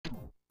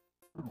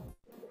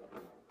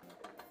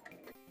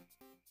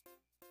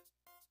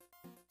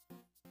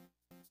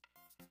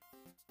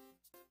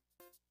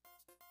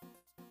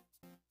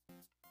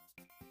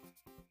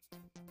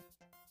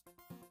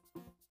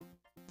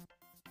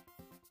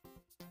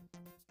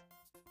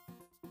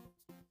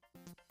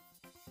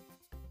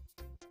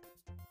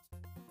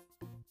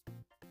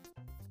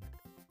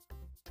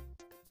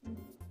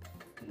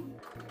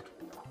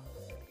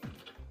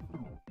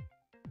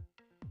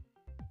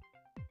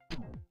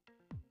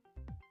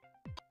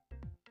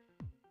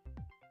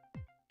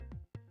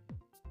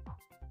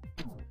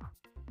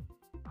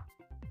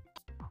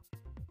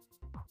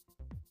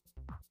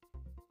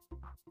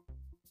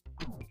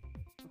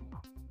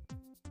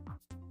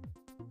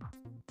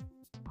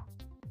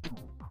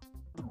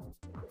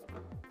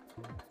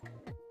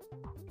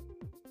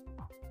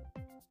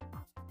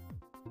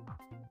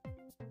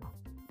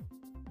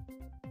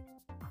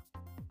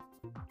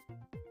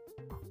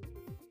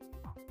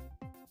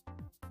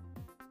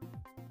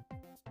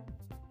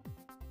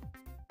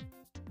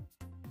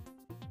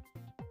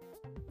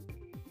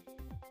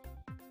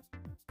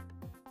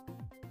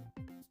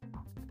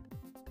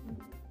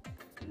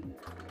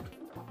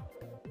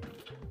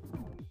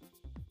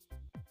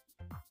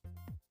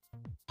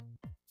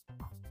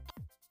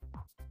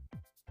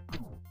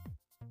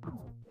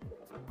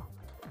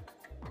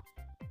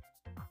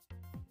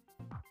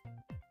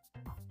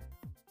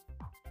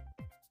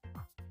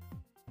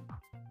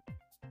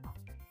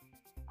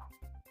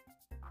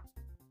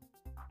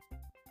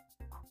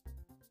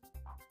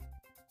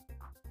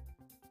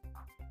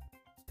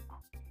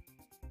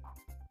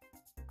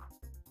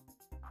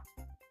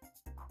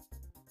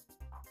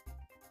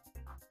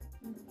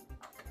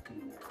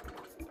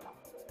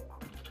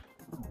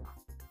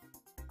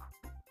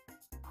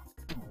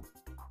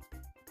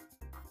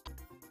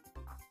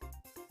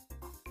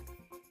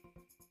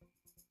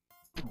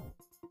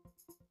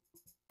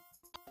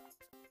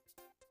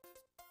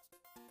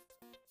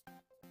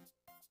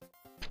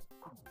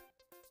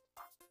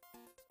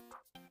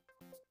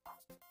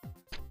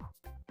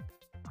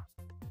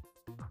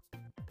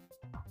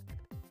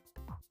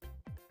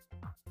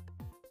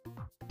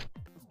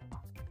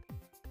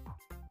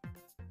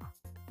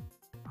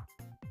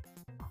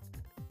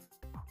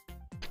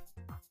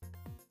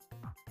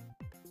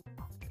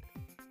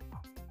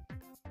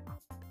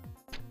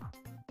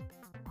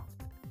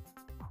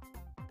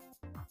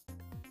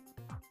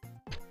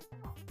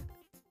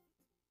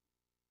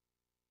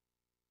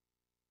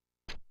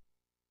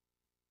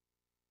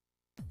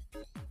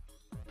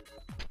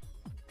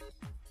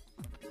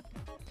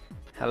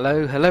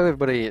Hello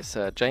everybody, it's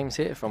James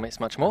here from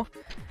ItsMuchMore,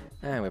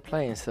 and we're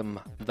playing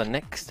some The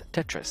Next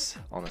Tetris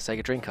on the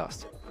SEGA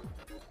Dreamcast.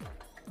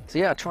 So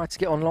yeah, I tried to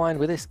get online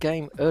with this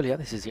game earlier.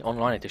 This is the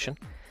online edition,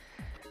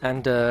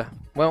 and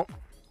well,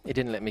 it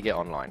didn't let me get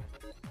online.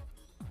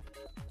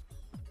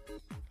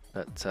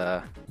 But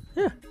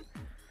yeah,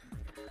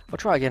 I'll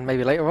try again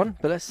maybe later on,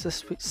 but let's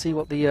just see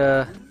what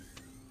the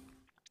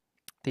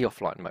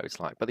offline mode's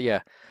like. But yeah,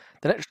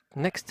 the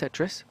next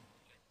Tetris.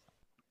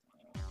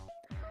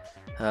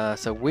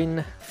 So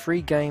win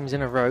 3 games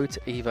in a row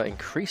to either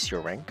increase your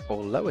rank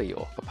or lower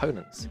your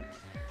opponents.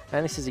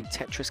 And this is a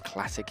Tetris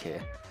classic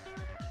here.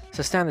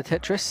 So standard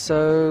Tetris,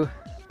 so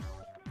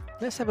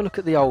let's have a look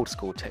at the old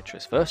school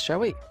Tetris first, shall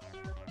we?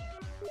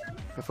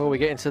 Before we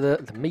get into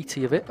the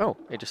meaty of it. Oh,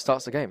 it just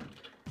starts the game.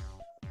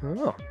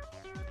 Oh,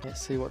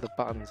 let's see what the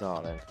buttons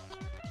are then.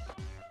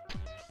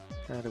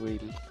 How do we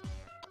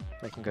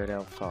make them go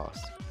down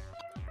fast?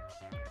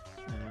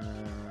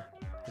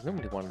 There's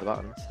normally one of the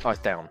buttons. Oh, it's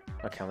down.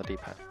 Okay, on the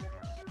D-pad.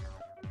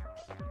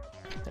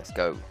 Let's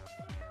go.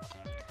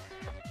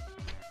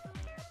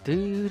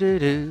 Do do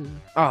do.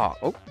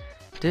 Oh.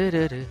 Do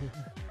do do.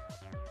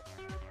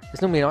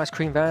 There's normally an ice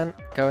cream van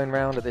going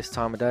round at this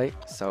time of day,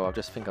 so I've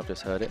just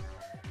heard it.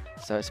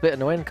 So it's a bit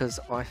annoying because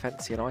I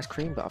fancy an ice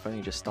cream, but I've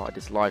only just started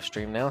this live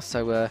stream now,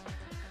 so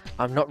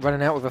I'm not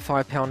running out with a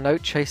 £5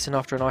 note chasing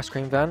after an ice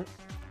cream van.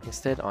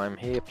 Instead, I'm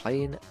here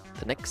playing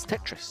the next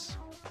Tetris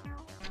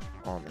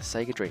on the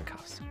SEGA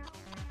Dreamcast.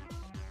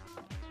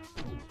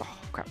 Oh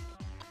crap.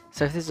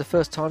 So if this is the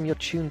first time you're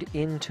tuned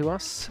in to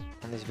us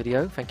on this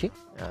video, thank you.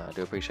 I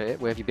do appreciate it.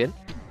 Where have you been?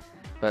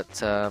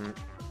 But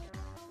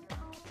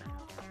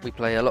we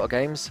play a lot of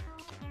games.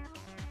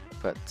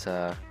 But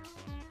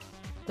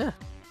yeah,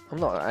 I'm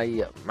not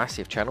a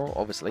massive channel,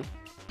 obviously.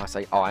 I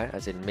say I,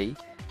 as in me,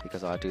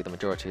 because I do the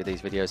majority of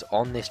these videos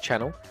on this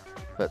channel.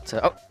 But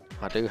oh,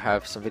 I do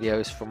have some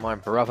videos from my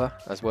brother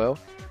as well.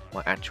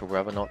 My actual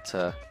brother, not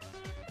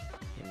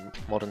in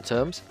modern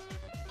terms.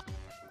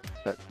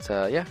 But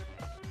yeah,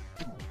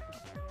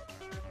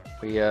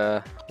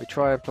 we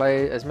try and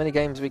play as many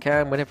games as we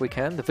can whenever we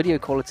can. The video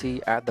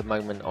quality at the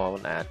moment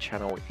on our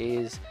channel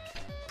is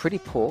pretty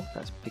poor.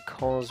 That's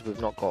because we've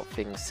not got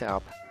things set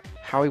up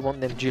how we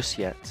want them just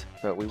yet.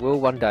 But we will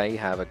one day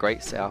have a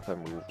great setup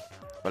and we'll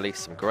release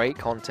some great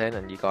content,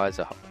 and you guys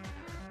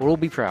will all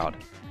be proud.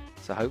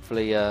 So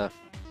hopefully, you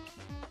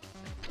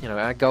know,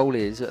 our goal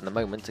is at the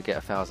moment to get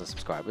 1,000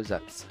 subscribers.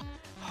 That's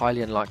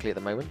highly unlikely at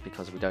the moment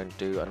because we don't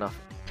do enough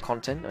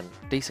content and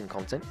decent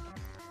content.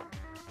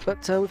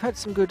 But we've had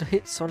some good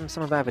hits on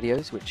some of our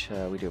videos, which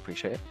we do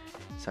appreciate it.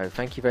 So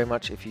thank you very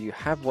much if you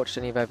have watched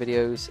any of our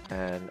videos,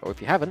 or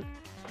if you haven't,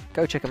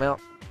 go check them out.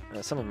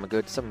 Some of them are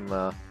good,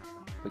 some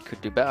we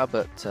could do better,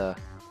 but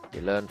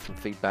you learn from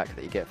feedback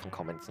that you get from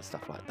comments and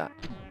stuff like that.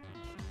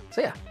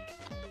 So yeah,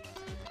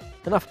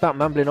 enough about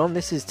mumbling on.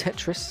 This is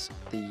Tetris,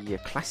 the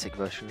classic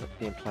version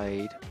being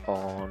played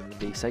on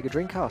the SEGA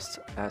Dreamcast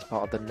as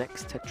part of the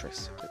Next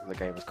Tetris, the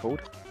game was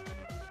called.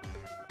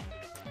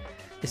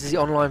 This is the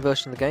online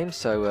version of the game,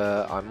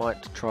 so I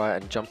might try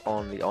and jump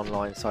on the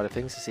online side of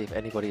things to see if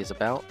anybody is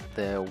about.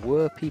 There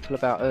were people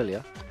about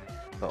earlier,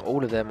 but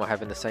all of them are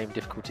having the same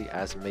difficulty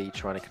as me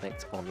trying to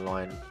connect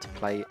online to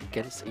play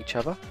against each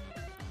other.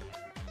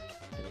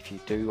 And if you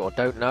do or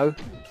don't know,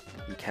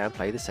 you can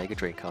play the SEGA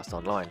Dreamcast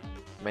online.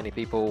 Many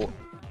people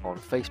on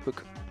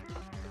Facebook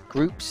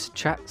groups,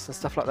 chats and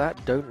stuff like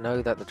that don't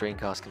know that the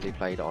Dreamcast can be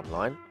played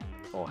online,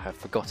 or have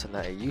forgotten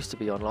that it used to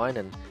be online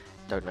and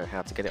don't know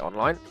how to get it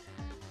online.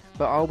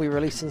 But I'll be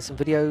releasing some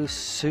videos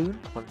soon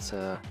once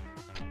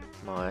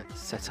my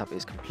setup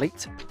is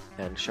complete,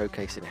 and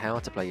showcasing how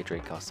to play your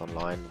Dreamcast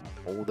online,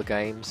 all the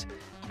games.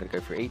 I'm going to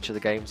go through each of the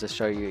games to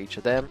show you each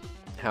of them,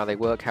 how they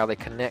work, how they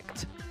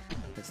connect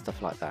and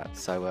stuff like that.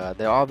 So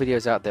there are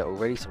videos out there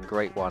already, some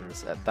great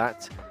ones at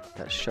that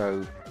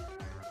show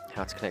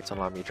how to connect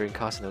online with your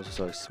Dreamcast, and there's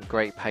also some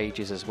great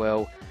pages as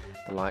well,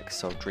 the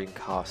likes of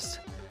Dreamcast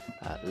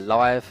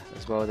Live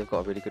as well. They've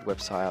got a really good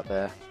website out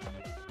there.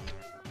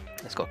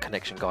 It's got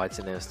connection guides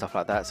in there and stuff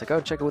like that, so go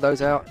and check all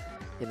those out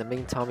in the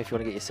meantime if you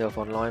want to get yourself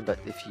online. But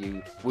if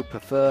you would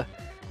prefer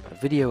a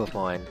video of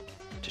mine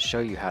to show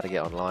you how to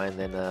get online,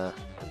 then and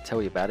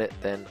tell you about it,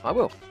 then I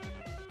will.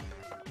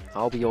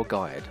 I'll be your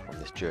guide on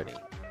this journey.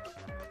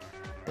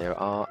 There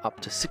are up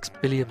to 6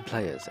 billion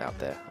players out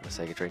there on the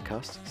SEGA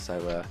Dreamcast,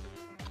 so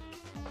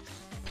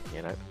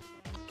you know,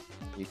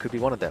 you could be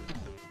one of them.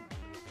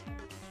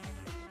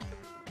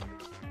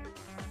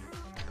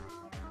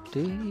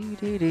 Do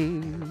do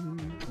do.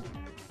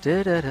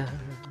 Da da da,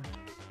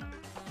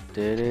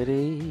 da da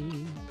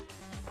dee,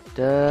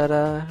 da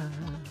da,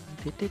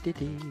 dee dee dee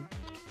dee.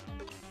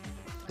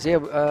 So yeah,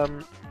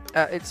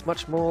 at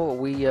ItsMuchMore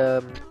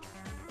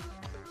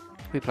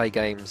we play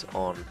games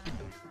on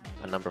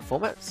a number of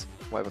formats.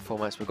 Whatever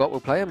formats we've got, we'll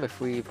play them.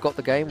 If we've got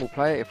the game, we'll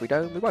play it. If we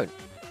don't, we won't.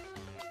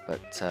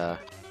 But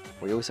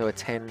we also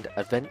attend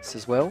events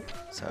as well,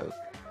 so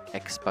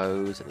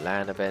expos and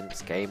LAN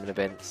events, gaming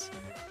events.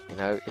 You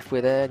know, if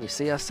we're there and you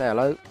see us, say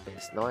hello.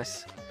 It's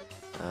nice.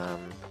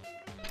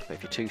 But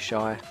if you're too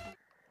shy,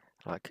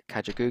 like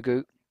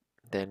Kajagoogoo,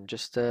 then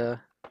just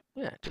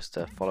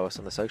follow us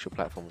on the social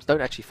platforms.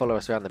 Don't actually follow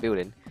us around the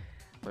building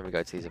when we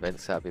go to these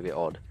events. That'd be a bit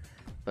odd.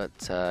 But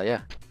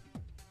yeah,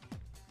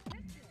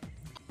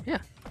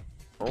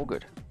 all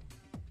good.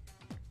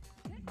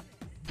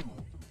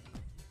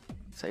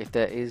 So if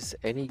there is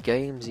any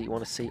games that you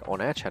want to see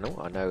on our channel,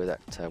 I know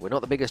that we're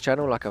not the biggest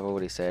channel, like I've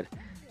already said.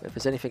 But if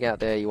there's anything out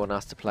there you want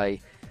us to play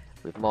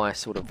with my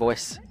sort of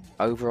voice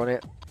over on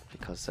it,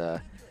 because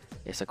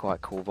it's a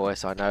quite cool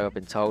voice, I know, I've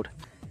been told,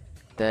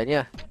 then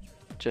yeah,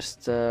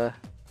 just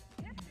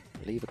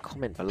leave a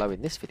comment below in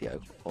this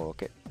video, or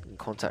get in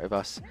contact with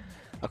us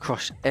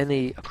across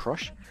any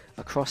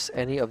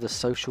of the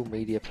social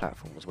media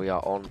platforms. We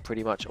are on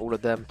pretty much all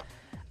of them,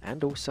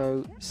 and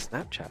also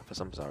Snapchat for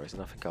some bizarre reason.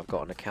 I think I've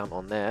got an account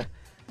on there.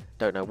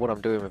 Don't know what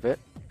I'm doing with it.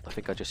 I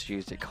think I just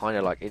used it kind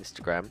of like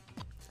Instagram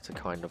to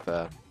kind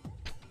of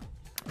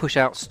push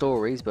out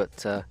stories,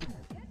 but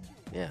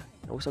yeah,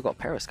 I also got a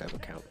Periscope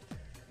account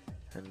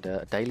and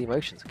a Daily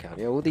Motions account.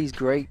 Yeah, all these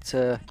great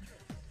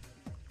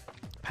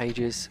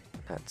pages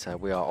that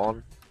we are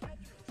on,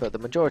 but the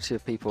majority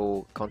of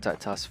people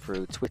contact us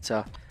through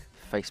Twitter,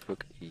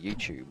 Facebook,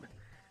 YouTube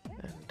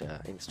and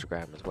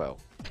Instagram as well,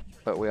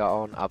 but we are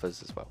on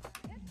others as well.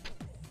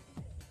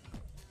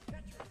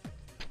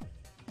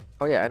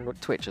 Oh yeah,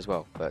 and Twitch as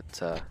well,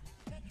 but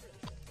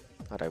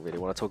I don't really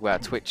want to talk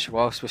about Twitch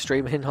whilst we're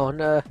streaming on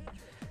the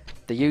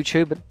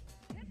YouTube.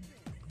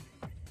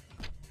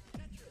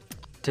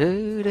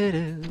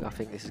 I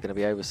think this is going to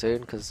be over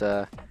soon because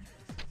I'm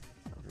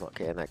not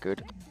getting that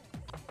good.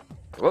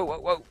 Whoa, whoa,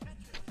 whoa!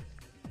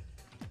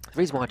 The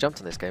reason why I jumped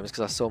on this game is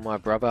because I saw my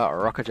brother,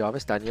 Rocker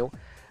Jarvis, Daniel,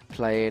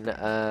 playing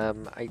a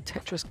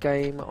Tetris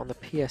game on the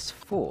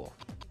PS4,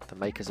 the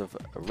makers of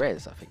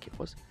Rez, I think it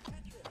was,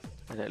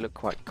 and it looked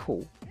quite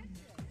cool.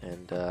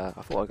 And I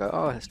thought I'd go,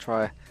 oh, let's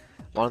try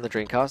one on the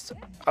Dreamcast.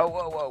 Oh,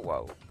 whoa, whoa,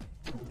 whoa!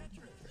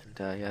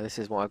 And yeah, this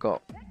is what I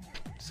got.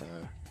 So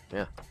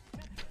yeah.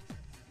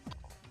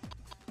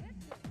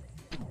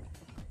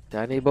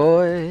 Danny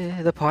boy,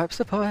 the pipes,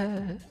 the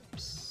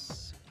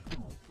pipes.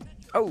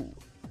 Oh!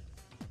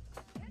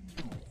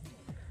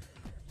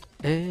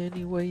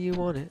 Any way you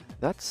want it,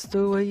 that's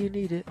the way you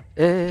need it.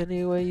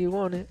 Any way you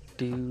want it.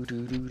 Do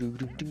do do do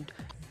do do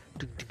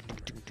do do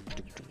do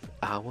do do.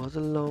 I was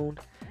alone.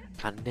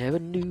 I never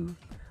knew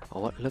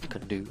what love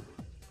can do.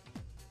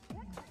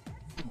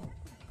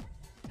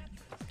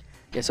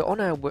 Yeah, so on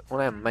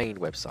our main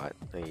website,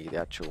 the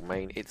actual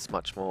main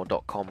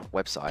ItsMuchMore.com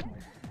website,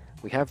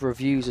 we have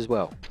reviews as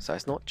well. So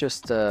it's not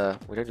just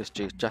we don't just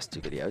do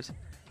videos.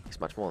 It's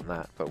much more than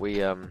that. But we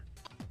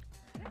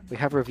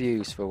have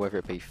reviews for whether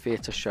it be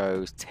theatre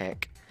shows,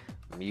 tech,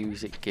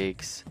 music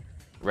gigs,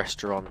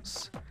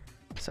 restaurants.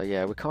 So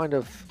yeah, we're kind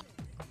of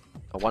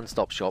a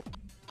one-stop shop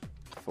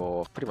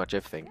for pretty much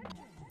everything.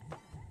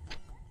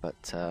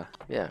 But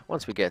yeah,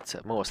 once we get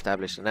more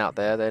established and out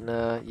there,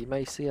 then you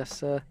may see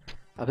us a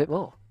bit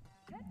more.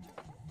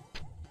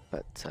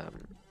 But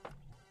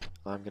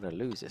I'm gonna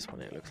lose this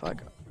one. It looks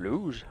like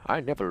lose. I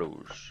never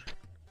lose.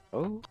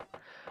 Oh,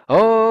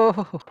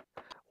 oh!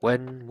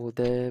 When will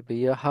there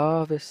be a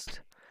harvest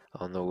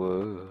on the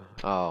world?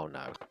 Oh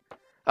no!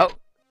 Oh,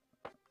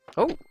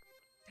 oh,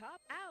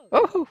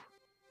 oh,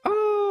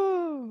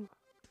 oh!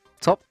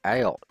 Top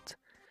out.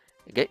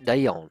 Get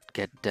down,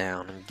 get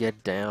down, and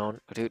get down,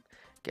 dude.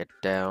 Get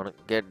down, and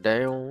get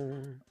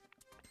down.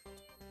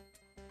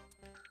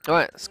 All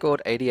right,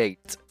 scored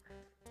 88.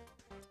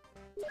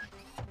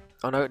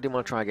 Oh no, didn't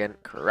want to try again.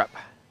 Crap.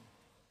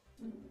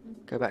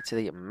 Go back to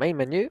the main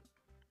menu.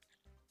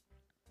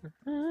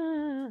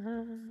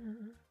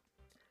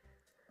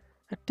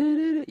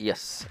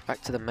 Yes,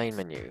 back to the main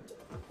menu.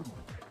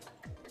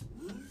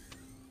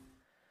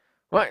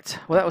 Right,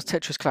 well that was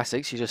Tetris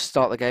Classics. You just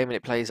start the game and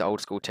it plays old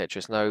school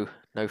Tetris. No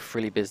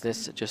frilly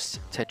business, just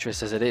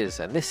Tetris as it is.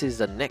 And this is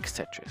the Next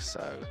Tetris,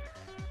 so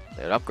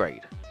they'll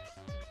upgrade.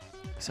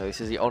 So this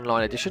is the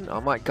online edition.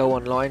 I might go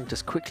online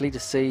just quickly to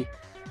see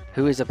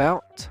who is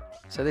about.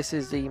 So this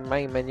is the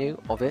main menu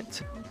of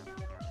it.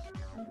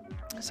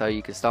 So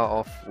you can start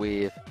off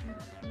with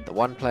the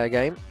one-player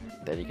game,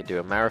 then you can do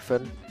a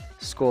marathon,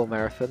 score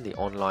marathon, the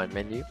online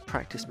menu,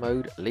 practice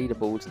mode,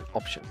 leaderboards and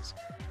options.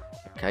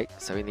 Okay,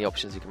 so in the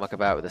options you can muck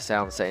about with the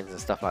sound settings and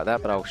stuff like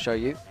that, but I'll show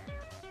you.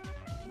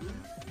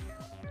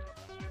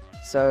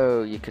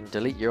 So you can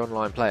delete your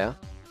online player,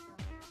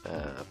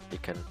 you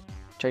can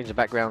change the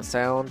background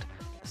sound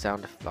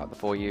like the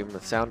volume,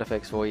 the sound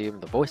effects volume,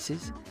 the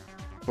voices,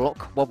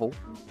 block wobble,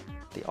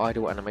 the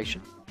idle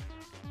animation,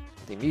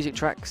 the music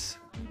tracks,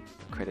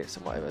 credits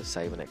and whatever,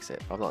 save and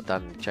exit. I've not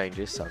done any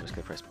changes, so I'm just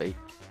going to press B.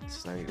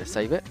 There's no need to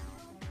save it.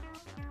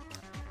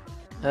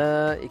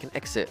 You can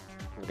exit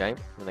the game,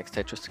 the Next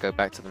Tetris, to go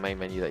back to the main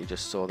menu that you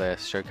just saw there,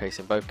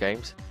 showcasing both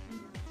games.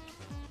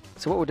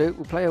 So what we'll do,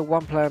 we'll play a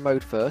one-player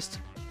mode first,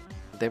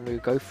 then we'll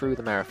go through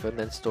the marathon,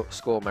 then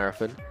score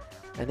marathon,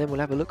 and then we'll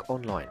have a look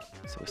online.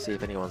 So we'll see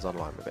if anyone's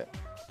online with it.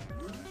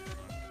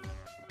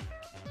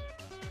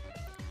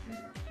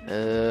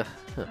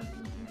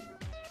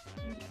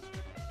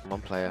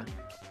 One player.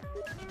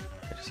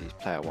 I'll just use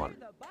player one.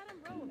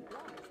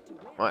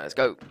 Right, let's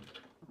go.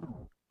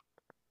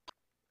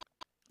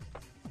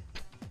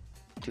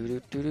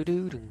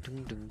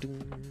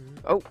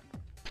 Oh!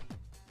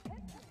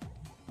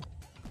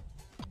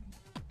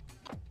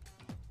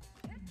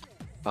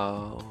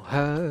 I'll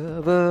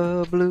have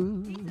a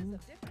blue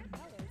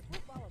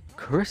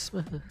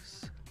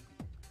Christmas.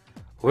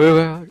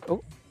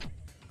 Oh!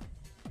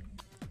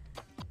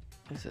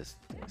 There's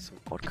some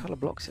odd colour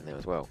blocks in there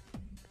as well.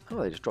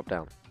 Oh, they just dropped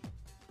down.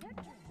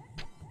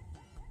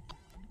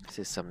 This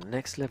is some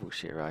next level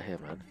shit right here,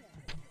 man.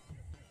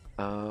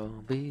 I'll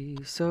be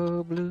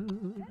so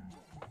blue,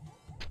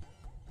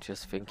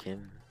 just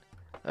thinking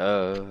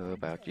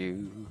about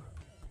you.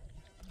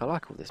 I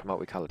like all this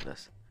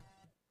multicoloredness.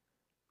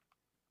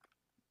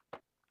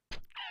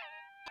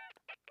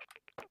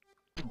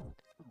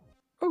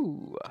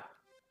 Ooh.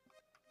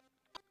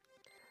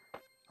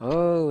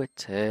 Oh, it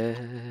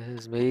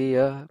tears me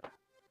up.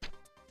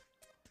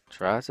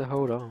 Try to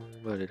hold on,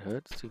 but it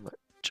hurts too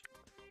much.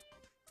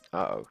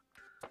 Uh-oh.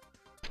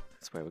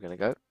 That's where we're gonna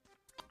go.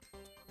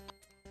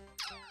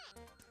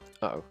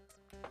 Uh-oh.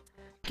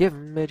 Give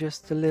me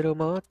just a little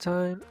more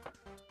time.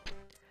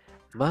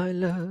 My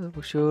love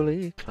will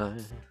surely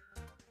climb.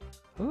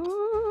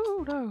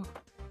 Oh, no.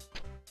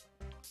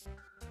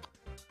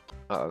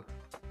 Uh-oh.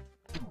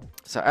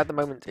 So at the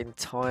moment in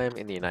time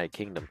in the United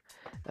Kingdom,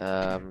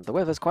 the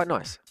weather's quite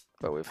nice,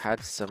 but we've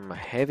had some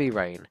heavy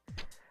rain.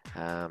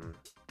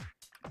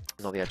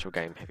 Not the actual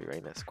game heavy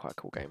rain, that's quite a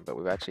cool game, but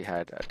we've actually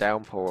had a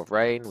downpour of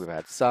rain, we've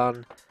had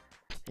sun,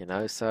 you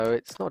know, so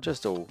it's not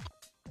just all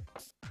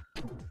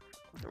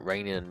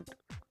raining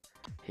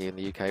here in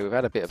the UK. We've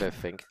had a bit of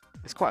everything.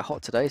 It's quite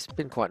hot today, it's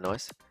been quite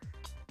nice,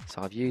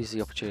 so I've used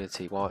the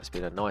opportunity while it's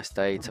been a nice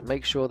day to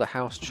make sure the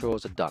house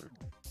chores are done.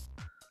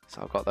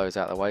 So I've got those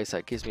out of the way, so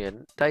it gives me a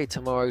day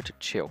tomorrow to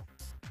chill.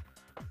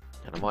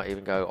 And I might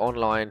even go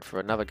online for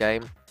another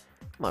game.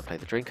 I might play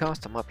the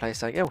Dreamcast, I might play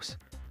something else.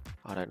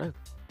 I don't know.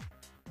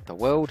 The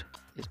world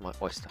is my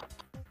oyster.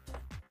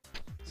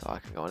 So I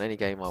can go on any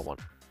game I want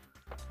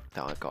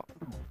that I've got.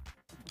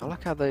 I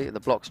like how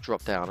the blocks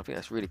drop down, I think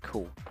that's really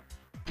cool.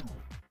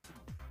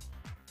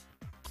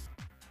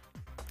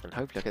 And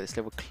hopefully I'll get this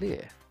level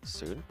clear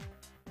soon.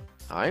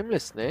 I'm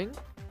listening.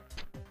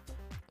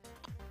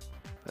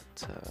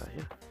 But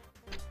yeah.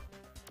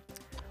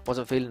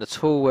 Wasn't feeling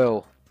at all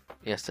well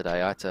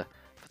yesterday. I had to,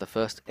 for the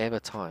first ever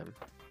time,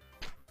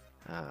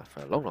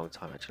 for a long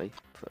time actually,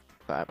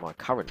 but at my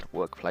current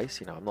workplace,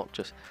 you know, I'm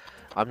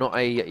not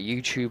a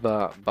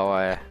YouTuber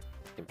by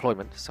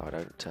employment, so I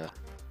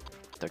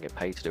don't get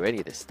paid to do any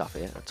of this stuff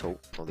here at all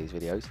these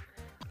videos,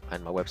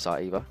 and my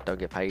website either. Don't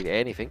get paid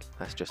anything.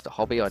 That's just a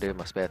hobby I do in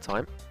my spare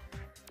time,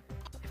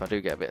 if I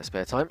do get a bit of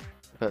spare time.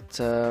 But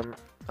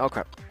oh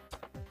crap.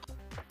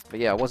 But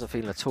yeah, I wasn't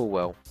feeling at all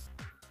well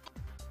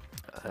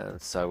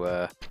And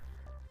so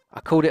I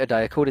called it a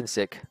day. I called in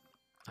sick.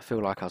 I feel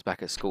like I was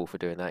back at school for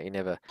doing that. You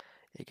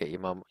get your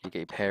mum, you get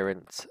your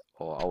parents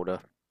or older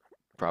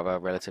brother,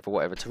 relative or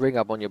whatever to ring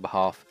up on your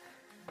behalf,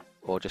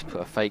 or just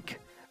put a fake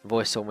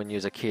voice on when you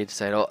was a kid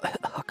saying, "Oh,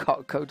 I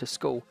can't go to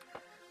school."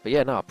 But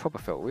yeah, no, I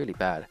probably felt really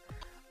bad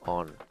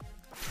on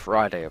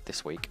Friday of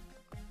this week,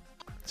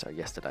 so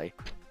yesterday,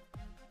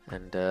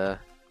 and I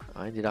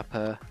ended up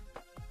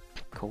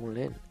calling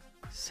in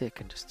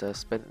sick and just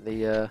spent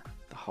the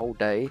whole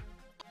day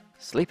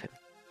sleeping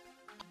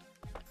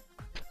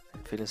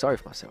and feeling sorry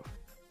for myself.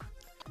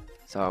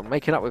 So I'm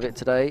making up with it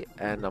today,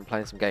 and I'm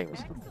playing some games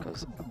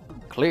because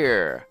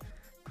clear,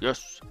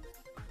 yes.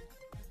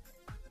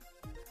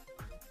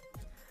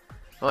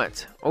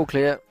 Right, all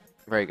clear,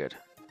 very good.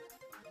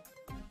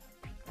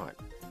 Right,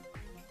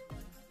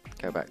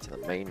 go back to the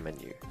main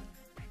menu.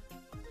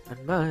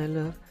 And my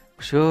love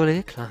will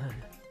surely climb.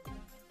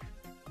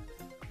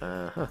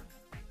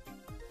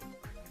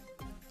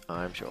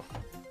 I'm sure.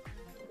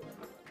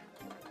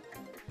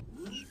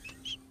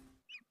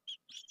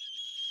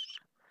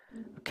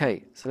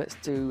 Okay, so let's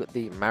do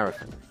the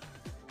marathon.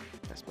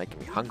 That's making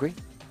me hungry,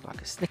 like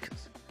a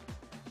Snickers.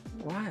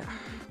 Why?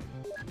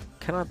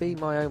 Can I be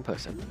my own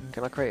person?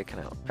 Can I create an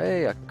account?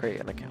 Hey, I can create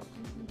an account.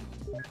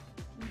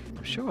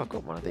 I'm sure I've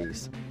got one of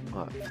these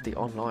for the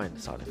online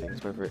side of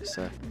things, whether it's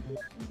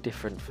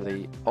different for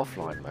the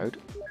offline mode.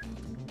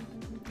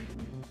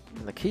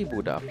 And the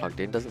keyboard that I plugged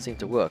in doesn't seem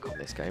to work on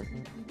this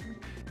game.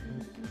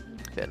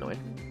 A bit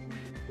annoying.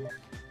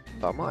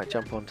 But I might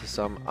jump onto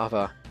some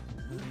other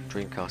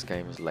Dreamcast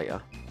games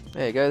later.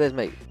 There you go, there's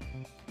me.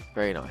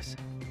 Very nice.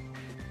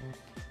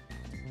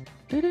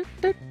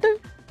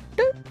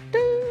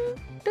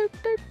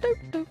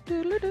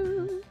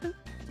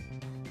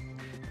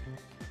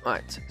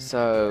 Right,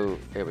 so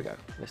here we go.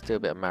 Let's do a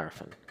bit of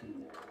marathon.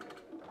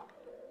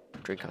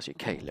 Dreamcast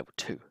UK level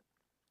 2.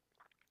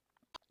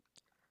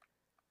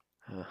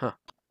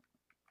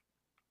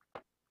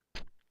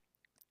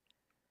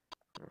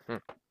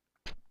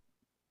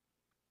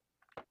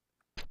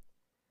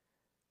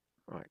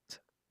 Right,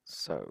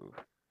 so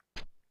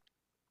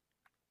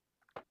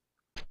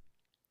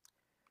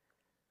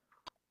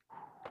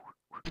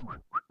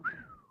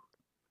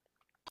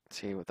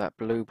see what that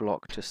blue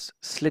block just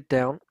slid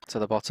down to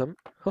the bottom,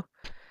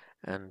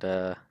 and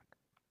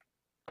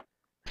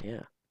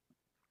yeah,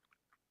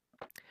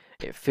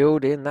 it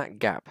filled in that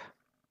gap,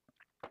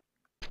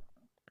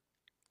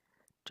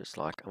 just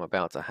like I'm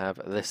about to have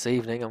this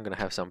evening. I'm going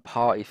to have some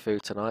party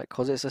food tonight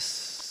because it's a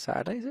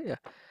Saturday, is it? Yeah,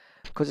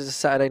 because it's a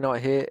Saturday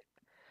night here.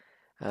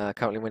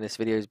 Currently, when this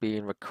video is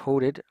being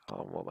recorded,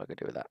 oh, what am I going to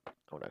do with that?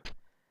 Oh no!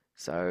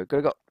 So,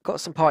 got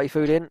some party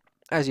food in,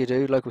 as you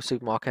do, local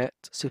supermarché,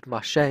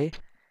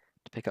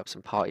 to pick up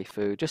some party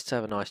food, just to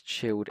have a nice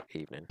chilled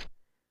evening.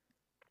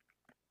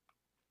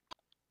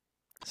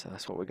 So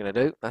that's what we're going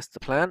to do. That's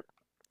the plan.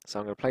 So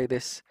I'm going to play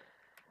this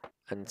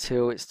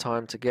until it's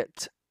time to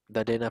get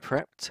the dinner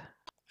prepped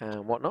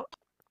and whatnot.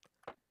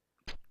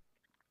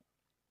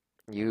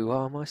 You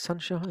are my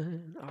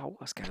sunshine. Oh,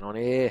 what's going on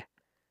here?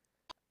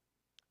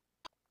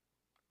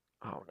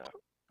 Oh no.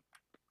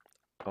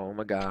 Oh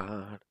my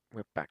god.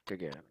 We're back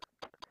again.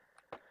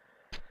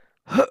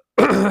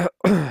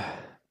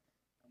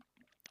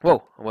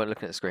 Whoa, I weren't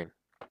looking at the screen.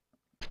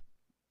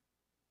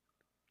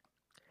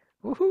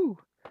 Woohoo!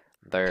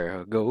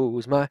 There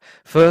goes my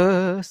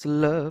first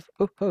love.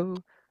 Oh,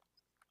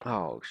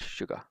 oh,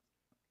 sugar.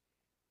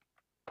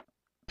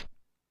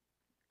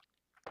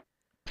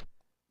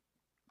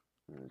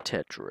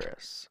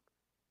 Tetris.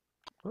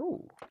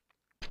 Oh.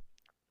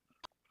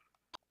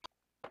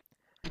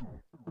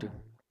 Dun,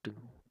 dun,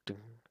 dun,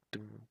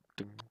 dun,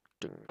 dun,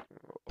 dun.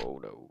 Oh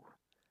no.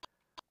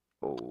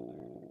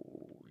 Oh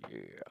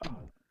yeah.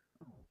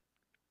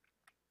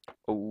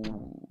 Oh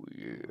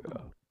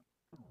yeah.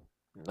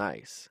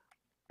 Nice.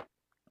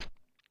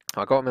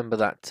 I gotta remember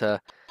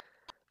that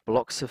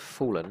blocks have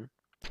fallen.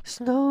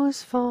 Snow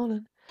has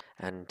fallen.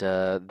 And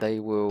they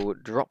will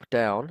drop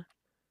down.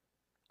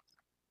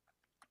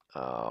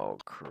 Oh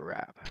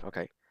crap.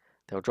 Okay.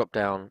 They'll drop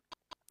down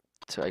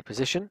to a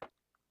position.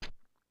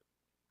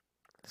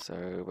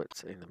 So,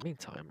 but in the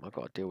meantime, I've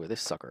got to deal with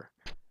this sucker.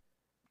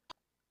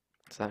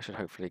 So that should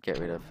hopefully get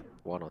rid of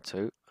one or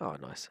two. Oh,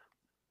 nice.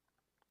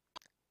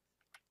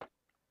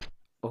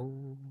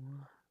 Oh.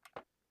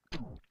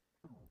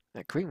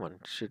 That green one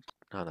should...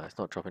 Oh, no, it's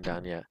not dropping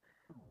down yet.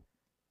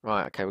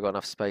 Right, okay, we've got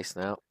enough space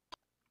now.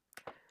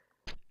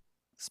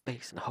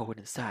 Space and hold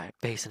inside.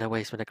 Base in the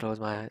waist when I close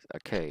my eyes.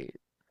 Okay.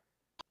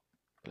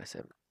 Bless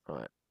him.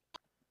 Right.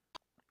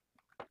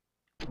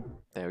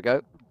 There we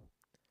go.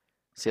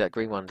 See that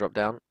green one drop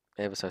down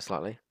ever so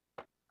slightly.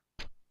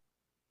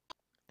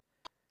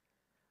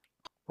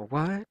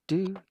 Why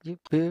do you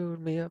build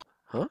me up,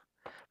 huh?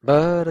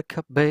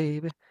 Buttercup,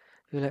 baby,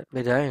 you let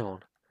me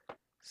down.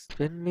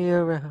 Spin me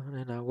around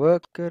and I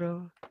work it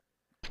all.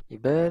 You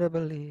better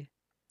believe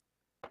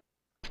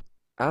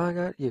I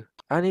got you.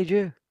 I need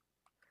you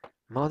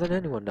more than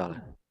anyone,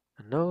 darling.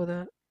 I know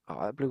that.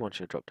 Oh, that blue one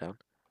should drop down.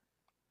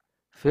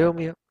 Fill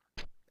me up.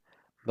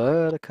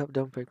 Buttercup,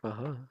 don't break my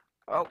heart.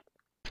 Oh!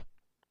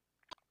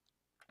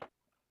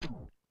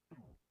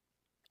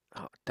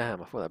 Oh,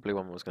 damn, I thought that blue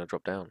one was going to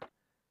drop down.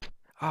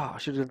 Oh, I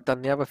should have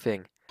done the other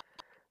thing.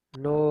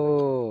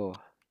 No!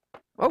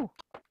 Oh!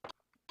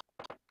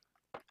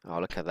 Oh,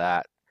 look at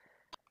that.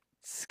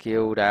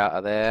 Skilled out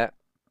of there.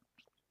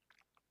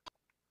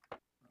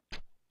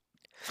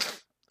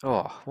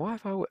 Oh, why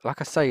have I...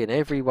 Like I say in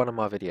every one of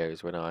my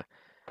videos when I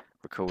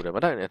record them, I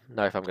don't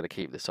know if I'm going to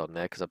keep this on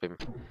there because I've been...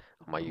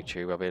 On my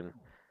YouTube, I've been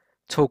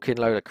talking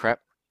a load of crap.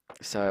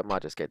 So it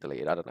might just get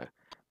deleted, I don't know.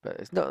 But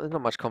there's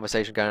not much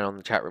conversation going on in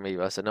the chat room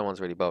either, so no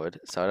one's really bothered.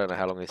 So I don't know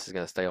how long this is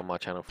going to stay on my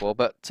channel for.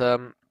 But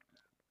I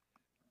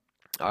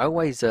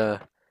always got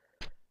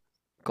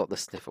the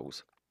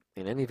sniffles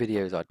in any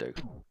videos I do.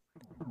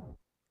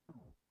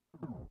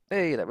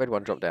 Hey, that red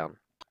one dropped down.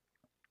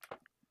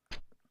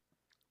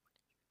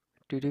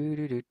 Do do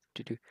do do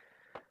do do.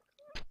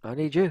 I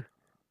need you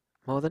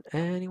more than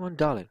anyone,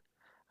 darling.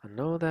 I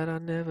know that I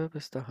never be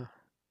star.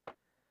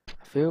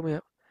 Fill me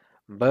up,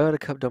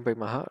 buttercup, don't break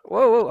my heart.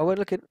 Whoa, whoa! I wasn't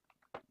looking.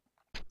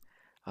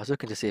 I was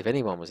looking to see if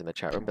anyone was in the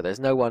chat room, but there's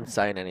no one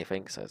saying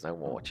anything, so there's no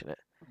one watching it.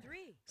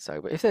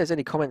 So, but if there's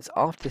any comments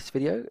after this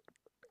video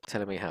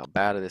telling me how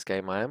bad at this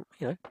game I am,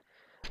 you know,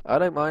 I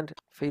don't mind.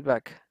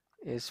 Feedback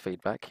is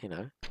feedback, you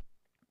know.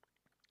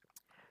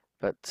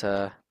 But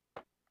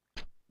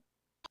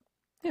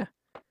yeah,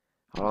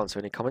 I'll answer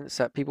any comments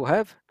that people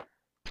have.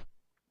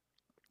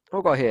 What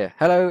have we got here?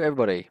 Hello,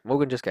 everybody.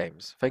 Morgan Just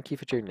Games. Thank you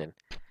for tuning in.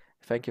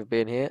 Thank you for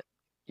being here.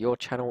 Your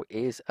channel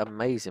is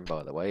amazing,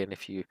 by the way. And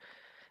if you're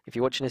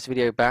watching this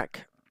video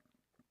back,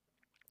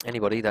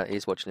 anybody that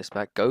is watching this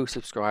back, go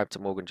subscribe to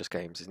Morgan Just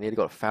Games. He's nearly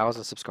got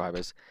 1,000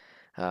 subscribers.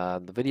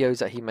 The videos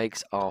that he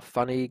makes are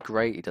funny,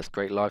 great. He does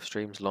great live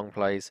streams, long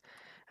plays,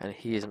 and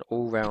he is an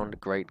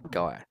all-round great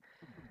guy.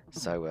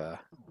 So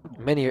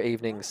many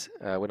evenings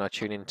when I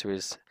tune into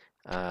his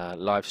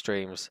live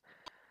streams,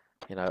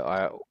 you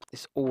know,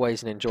 it's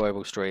always an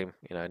enjoyable stream.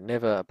 You know,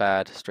 never a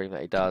bad stream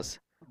that he does,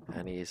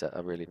 and he is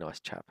a really nice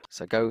chap.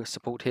 So go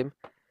support him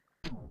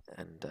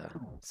and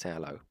say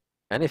hello.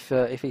 And if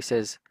he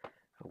says,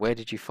 where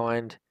did you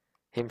find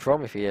him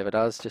from? If he ever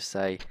does, just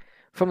say,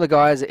 from the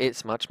guys at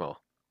ItsMuchMore.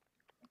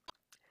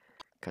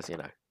 Because, you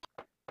know,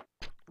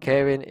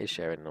 caring is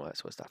sharing and all that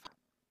sort of stuff.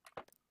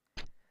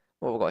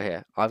 What have we got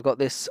here? I've got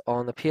this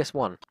on the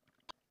PS1.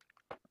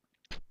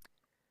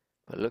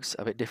 But it looks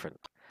a bit different.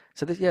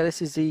 So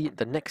this is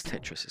the Next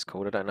Tetris it's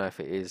called. I don't know if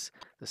it is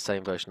the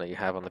same version that you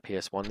have on the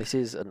PS1. This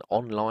is an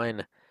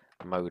online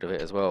mode of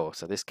it as well.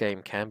 So this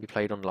game can be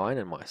played online,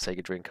 and my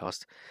SEGA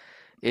Dreamcast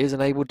is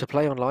enabled to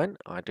play online.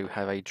 I do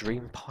have a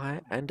Dream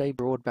Pi and a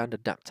broadband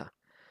adapter.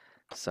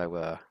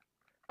 So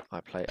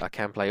I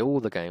can play all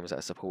the games that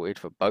are supported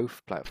for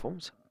both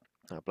platforms,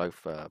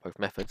 both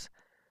methods.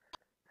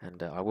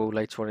 And I will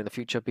later on in the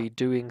future be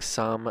doing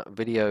some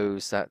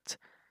videos that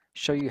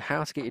show you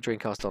how to get your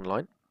Dreamcast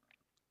online.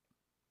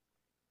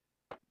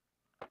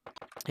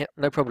 Yeah,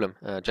 no problem,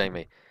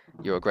 Jamie.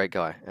 You're a great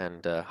guy,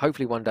 and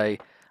hopefully one day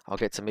I'll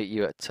get to meet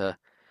you at a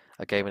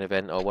gaming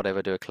event or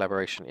whatever, do a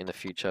collaboration in the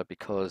future,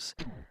 because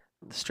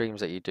the streams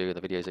that you do,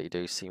 the videos that you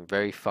do seem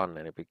very fun,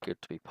 and it'd be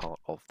good to be part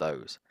of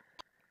those.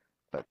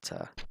 But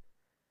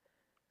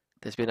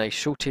there's been a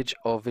shortage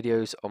of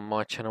videos on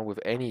my channel with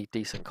any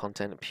decent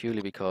content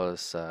purely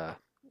because the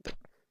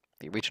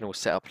original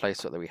setup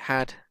place that we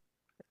had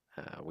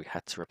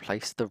to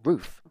replace the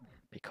roof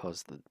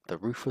because the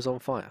roof was on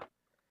fire.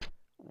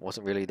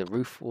 Wasn't really, the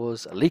roof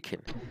was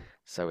leaking,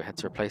 so we had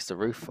to replace the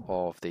roof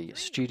of the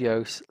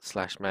studio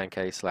slash man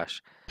cave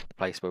slash the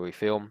place where we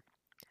film.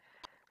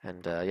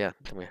 And yeah,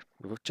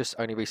 we've just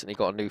only recently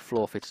got a new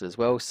floor fitted as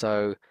well,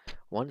 so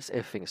once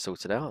everything's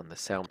sorted out and the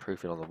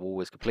soundproofing on the wall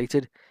is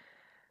completed,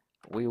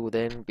 we will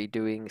then be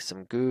doing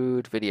some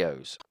good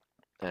videos,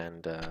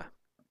 and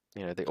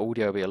you know, the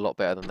audio will be a lot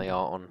better than they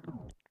are on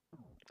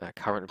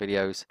current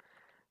videos,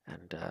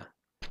 and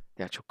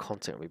the actual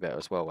content will be better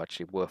as well,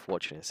 actually worth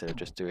watching instead of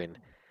just doing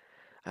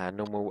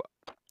normal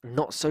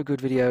not so good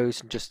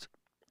videos and just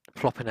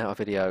plopping out a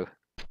video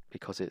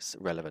because it's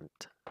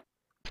relevant.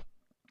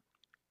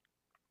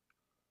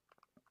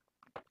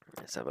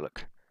 Let's have a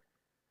look.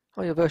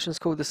 Oh, your version's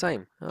called the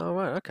same. Oh,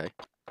 right, okay.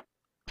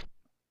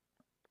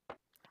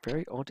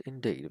 Very odd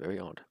indeed, very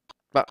odd.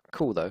 But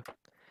cool though.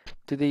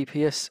 Did the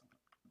PS2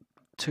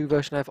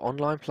 version have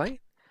online play?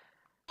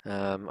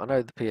 I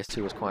know the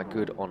PS2 was quite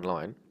good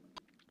online.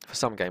 For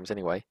some games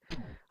anyway.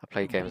 I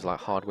played games like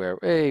Hardware.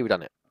 Hey, we've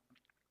done it.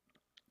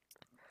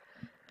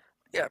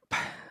 Yep.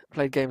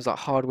 Played games like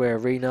Hardware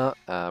Arena,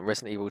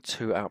 Resident Evil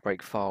 2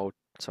 Outbreak File.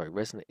 Sorry,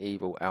 Resident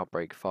Evil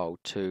Outbreak File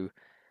 2,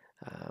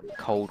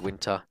 Cold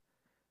Winter.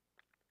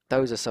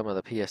 Those are some of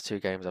the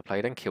PS2 games I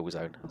played, and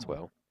Killzone as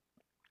well.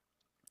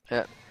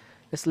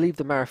 Let's leave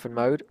the marathon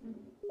mode.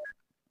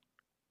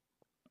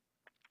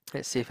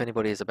 Let's see if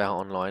anybody is about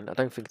online. I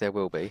don't think there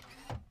will be,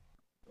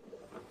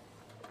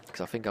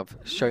 because I think I've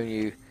shown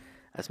you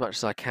as much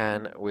as I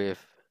can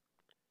with...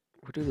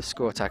 We'll do the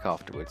score attack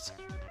afterwards.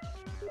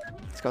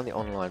 Let's go on the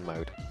online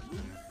mode.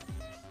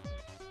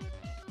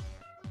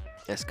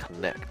 Let's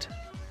connect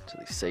to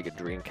the SEGA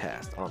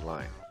Dreamcast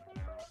online.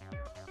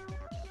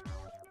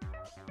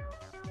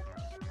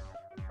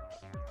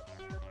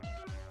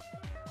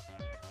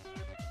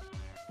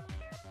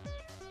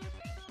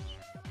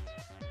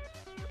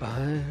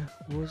 I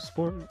was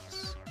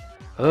once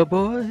a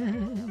boy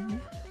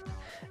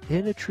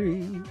in a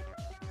tree.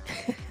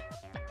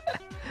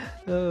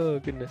 Oh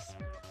goodness.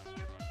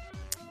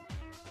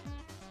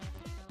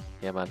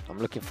 Yeah man, I'm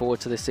looking forward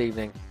to this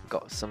evening.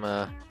 Got some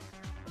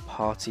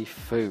party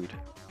food.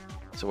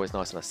 It's always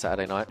nice on a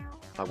Saturday night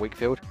at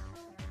Wakefield.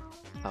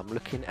 I'm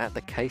looking at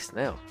the case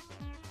now.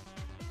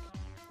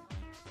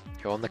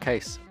 You're on the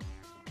case.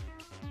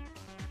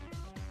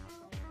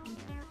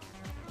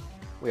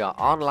 We are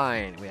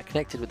online. We are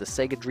connected with the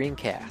SEGA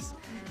Dreamcast.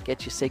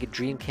 Get your SEGA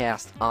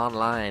Dreamcast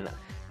online.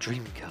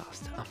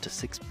 Dreamcast, up to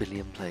 6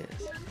 billion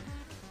players.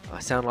 I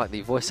sound like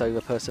the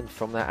voiceover person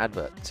from that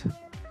advert.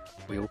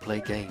 We all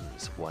play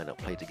games. Why not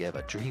play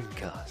together?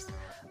 Dreamcast,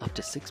 up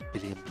to 6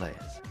 billion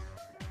players.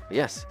 But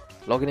yes,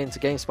 logging into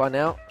GameSpy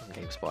now.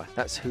 GameSpy,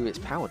 that's who it's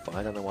powered by.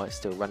 I don't know why it's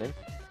still running.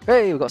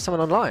 Hey, we've got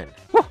someone online.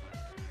 Woo!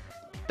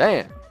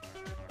 Damn.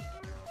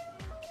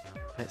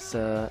 Let's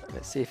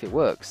see if it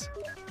works.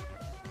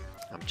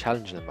 I'm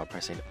challenging them by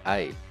pressing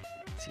A.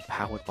 Is he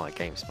powered by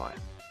GameSpy?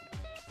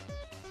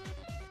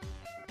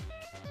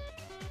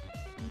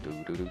 Do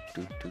do do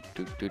do do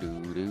do do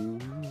do do.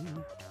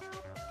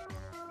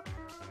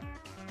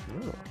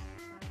 Oh.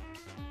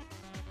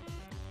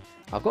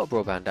 I've got a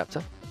broadband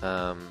adapter.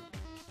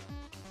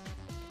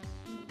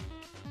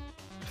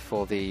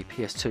 For the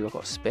PS2, I've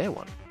got a spare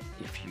one.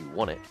 If you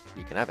want it,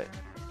 you can have it.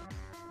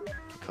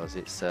 Because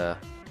it's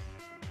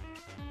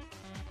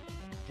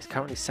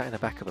currently sat in the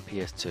back of a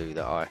PS2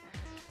 that I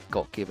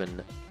got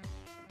given,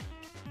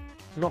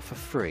 not for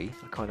free,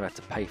 I kind of had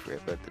to pay for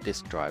it, but the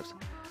disc drive's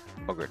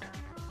buggered.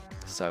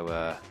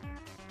 So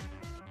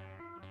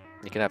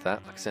you can have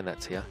that, I can send that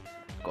to you.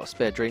 Got a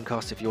spare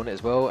Dreamcast if you want it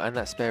as well, and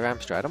that spare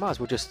Amstrad. I might as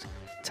well just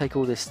take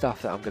all this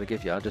stuff that I'm going to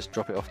give you, I'll just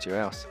drop it off to your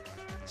house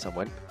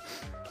somewhere.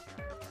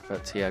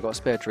 But yeah, I got a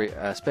spare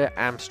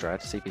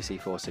Amstrad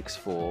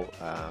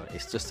CPC464.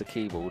 It's just a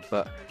keyboard,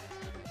 but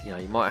you know,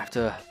 you might have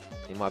to,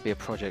 it might be a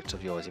project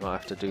of yours, you might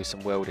have to do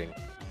some welding.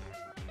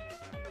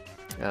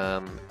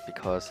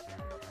 Because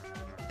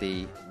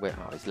oh,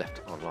 he's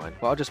left online.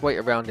 Well, I'll just wait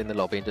around in the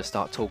lobby and just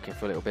start talking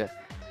for a little bit.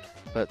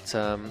 But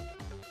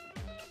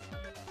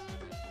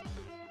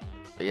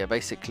yeah,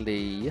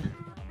 basically,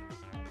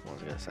 what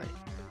was I going to say?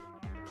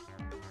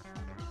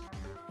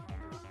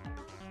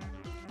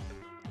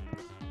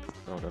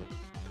 Hold on.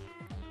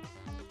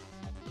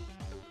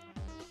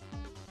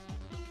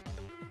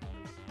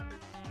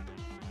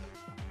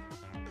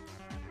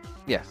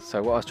 Yeah,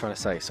 so what I was trying to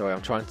say, sorry,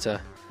 I'm trying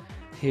to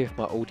hear if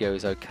my audio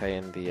is okay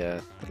in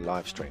the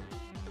live stream,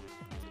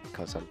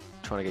 because I'm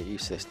trying to get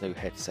used to this new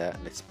headset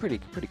and it's pretty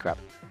crap.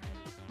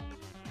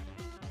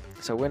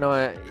 So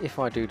if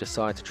I do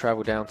decide to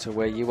travel down to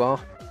where you are,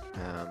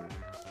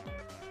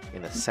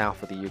 in the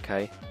south of the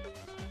UK,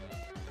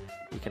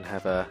 you can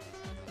have an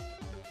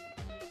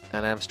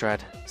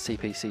Amstrad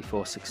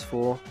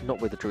CPC464, not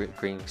with the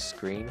green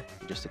screen,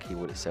 just the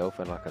keyboard itself.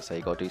 And like I say,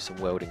 you got to do some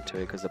welding to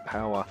it because the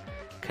power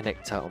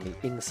connector on the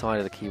inside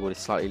of the keyboard is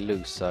slightly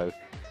loose. So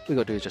we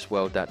got to do is just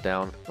weld that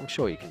down. I'm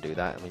sure you can do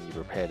that. I mean, you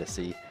repaired a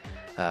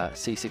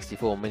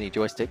C64 mini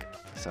joystick,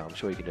 so I'm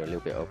sure you can do a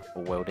little bit of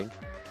welding.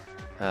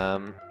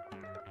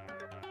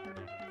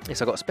 Yes,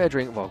 I've got a spare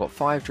I've got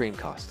 5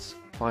 Dreamcasts,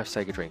 5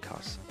 SEGA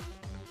Dreamcasts,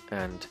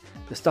 and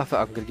the stuff that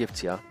I'm going to give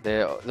to you,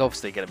 there's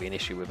obviously going to be an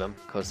issue with them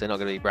because they're not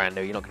going to be brand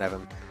new. You're not going to have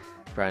them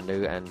brand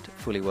new and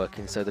fully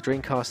working. So the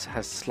Dreamcast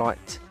has an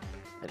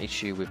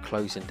issue with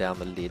closing down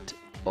the lid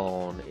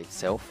on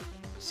itself.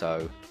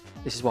 So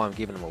this is why I'm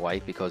giving them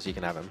away, because you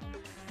can have them.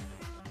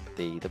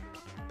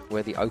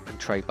 Where the open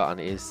tray button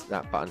is,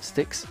 that button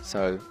sticks.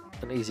 So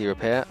an easy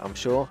repair, I'm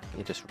sure.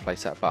 You just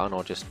replace that button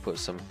or just put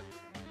some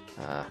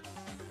I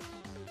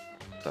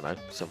don't know,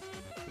 some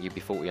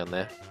UB40 on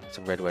there,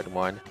 some red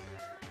wine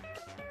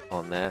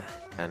on there,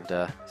 and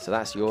so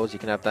that's yours. You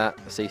can have that.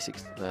 The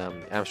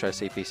Amstrad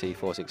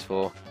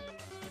CPC464.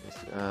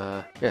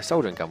 Yeah,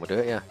 soldering gun will do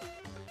it. Yeah.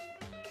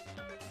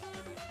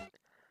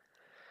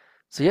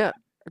 So yeah,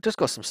 I've just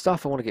got some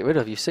stuff I want to get rid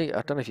of. I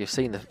don't know if you've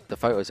seen the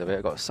photos of it.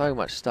 I've got so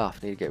much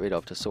stuff I need to get rid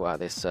of to sort out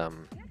this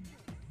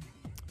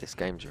this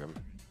games room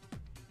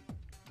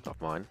of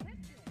mine.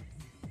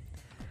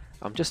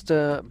 I'm just,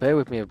 bear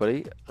with me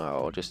everybody,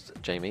 or just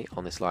Jamie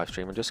on this live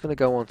stream. I'm just going to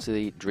go on to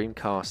the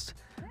Dreamcast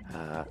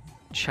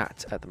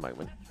chat at the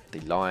moment, the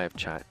live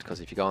chat, because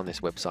if you go on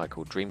this website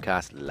called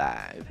Dreamcast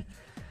Live,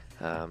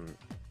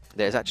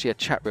 there's actually a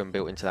chat room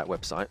built into that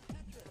website,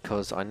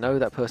 because I know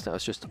that person that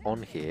was just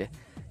on here,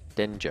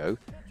 Denjo,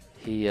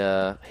 she,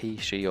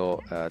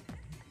 or,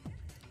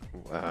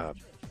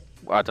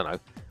 I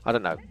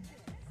don't know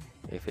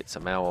if it's a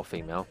male or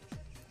female,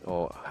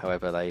 or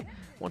however they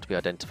want to be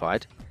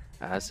identified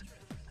as.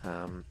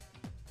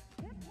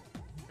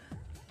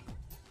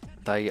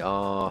 They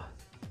are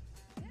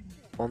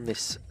on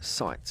this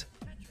site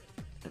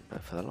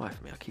But for the life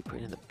of me, I keep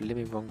putting in the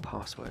blimmin' wrong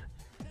password.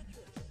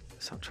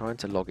 So I'm trying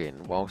to log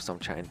in whilst I'm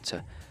chatting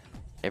to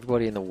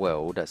everybody in the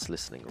world that's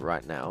listening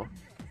right now.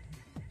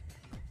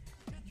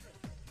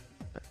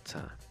 But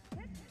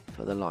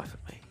for the life of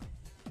me,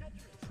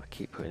 I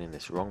keep putting in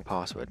this wrong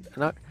password.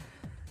 And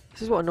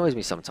this is what annoys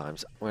me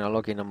sometimes when I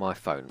log in on my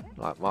phone.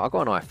 Like, well, I've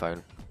got an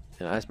iPhone,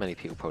 you know, as many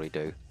people probably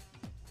do.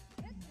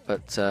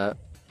 But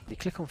you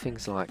click on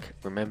things like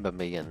remember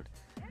me and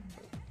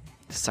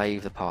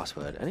save the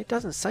password, and it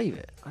doesn't save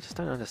it. I just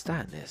don't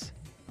understand this.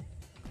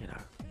 You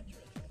know,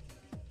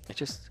 it's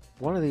just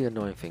one of the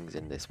annoying things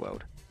in this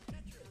world.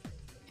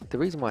 The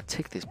reason why I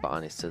tick this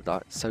button is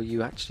to so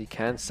you actually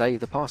can save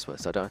the password,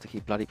 so I don't have to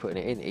keep bloody putting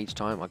it in each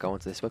time I go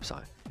onto this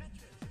website.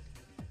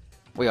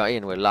 We are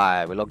in, we're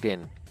live, we're logged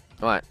in.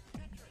 Right.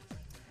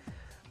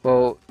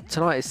 Well,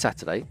 tonight is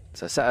Saturday,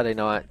 so Saturday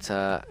night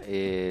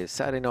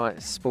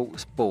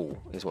Sports Ball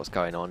is what's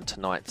going on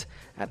tonight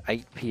at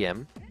 8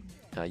 PM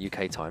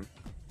UK time.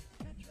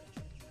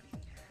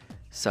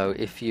 So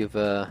if you're on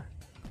the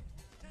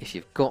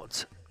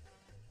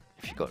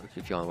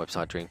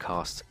website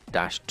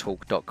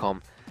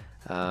dreamcast-talk.com,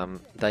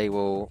 they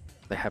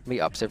have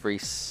meetups every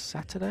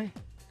Saturday.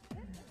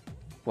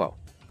 Well,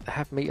 they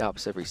have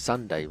meetups every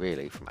Sunday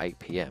really from 8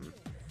 PM.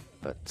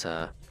 But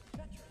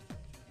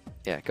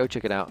yeah, go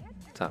check it out.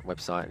 It's that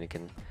website, and you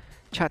can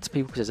chat to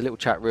people because there's a little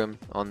chat room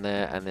on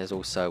there, and there's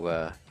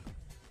also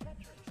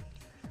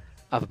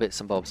other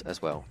bits and bobs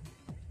as well.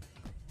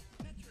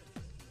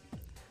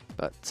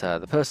 But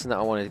the person that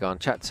I wanted to go and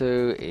chat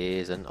to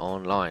isn't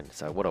online,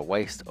 so what a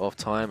waste of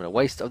time and a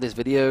waste of this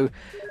video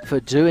for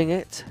doing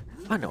it.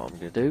 I know what I'm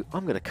going to do.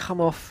 I'm going to come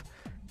off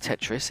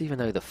Tetris, even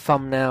though the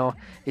thumbnail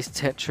is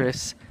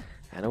Tetris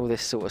and all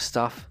this sort of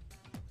stuff.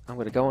 I'm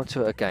going to go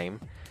onto a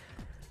game.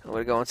 I'm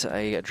going to go onto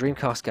a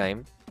Dreamcast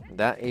game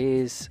that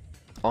is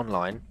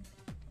online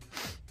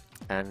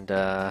and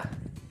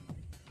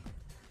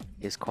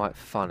is quite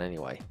fun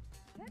anyway.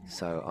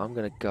 So I'm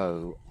going to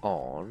go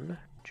on...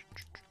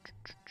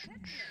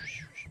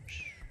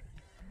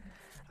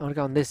 I'm going to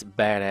go on this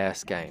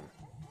badass game.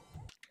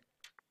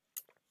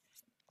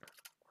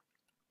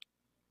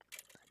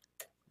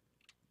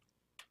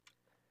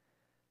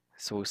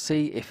 So we'll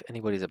see if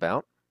anybody's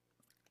about.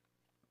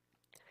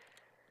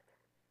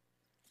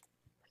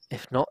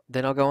 If not,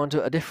 then I'll go on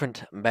to a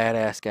different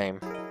badass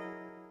game.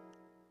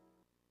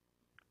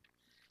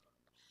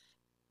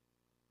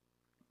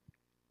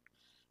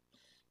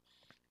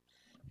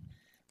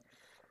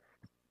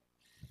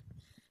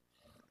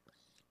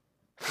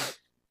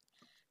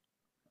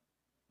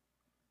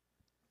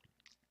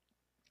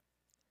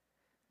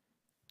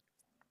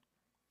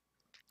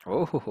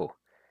 Oh. Well,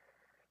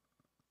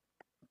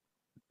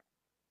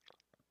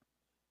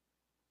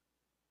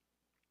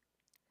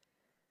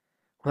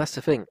 that's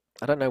the thing.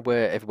 I don't know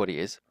where everybody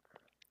is.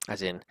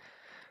 As in,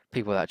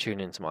 people that tune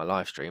into my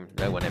live stream.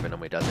 No one ever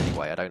normally does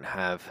anyway. I don't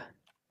have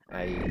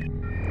a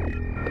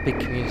big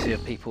community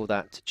of people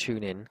that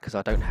tune in because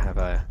I don't have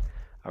a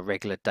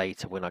regular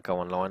date when I go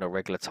online, a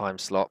regular time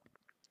slot.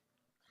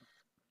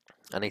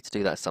 I need to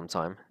do that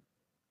sometime.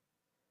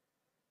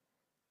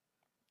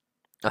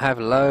 I have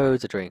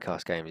loads of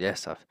Dreamcast games.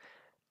 Yes, I've...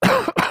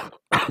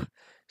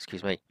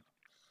 Excuse me.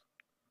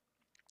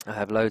 I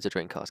have loads of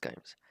Dreamcast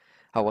games.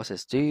 Oh, what's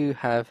this? Do you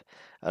have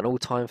an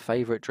all-time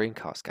favourite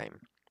Dreamcast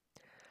game?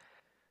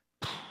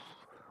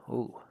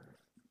 Ooh.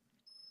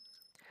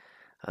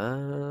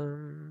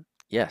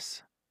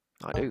 Yes,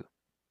 I do.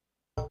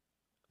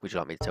 Would you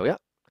like me to tell you?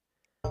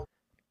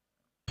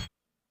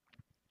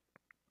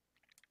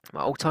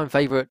 My all-time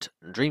favourite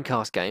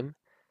Dreamcast game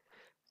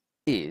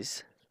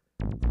is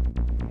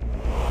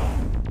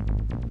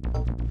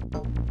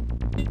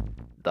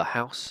The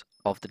House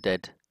of the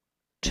Dead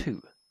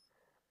 2.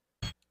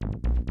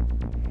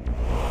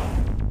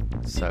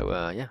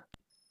 So, yeah.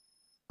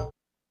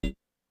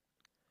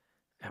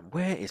 And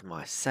where is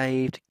my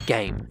saved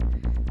game?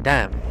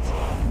 Damn it.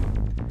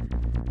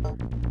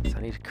 So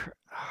I need to...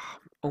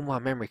 all my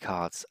memory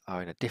cards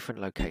are in a different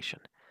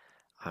location.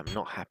 I'm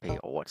not happy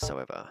or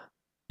whatsoever.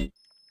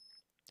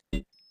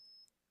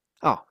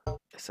 Oh,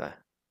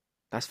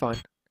 that's fine.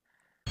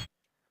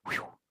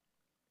 Whew.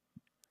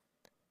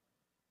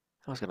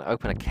 I was going to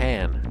open a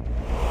can.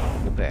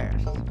 The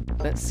best.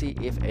 Let's see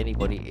if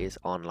anybody is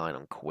online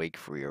on Quake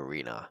Free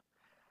Arena.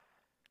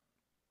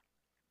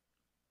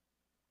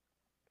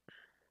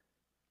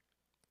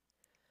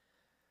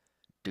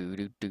 Do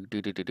do do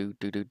do do do do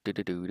do do do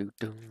do do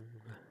do.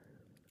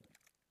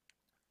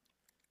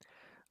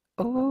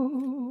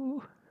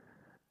 Oh.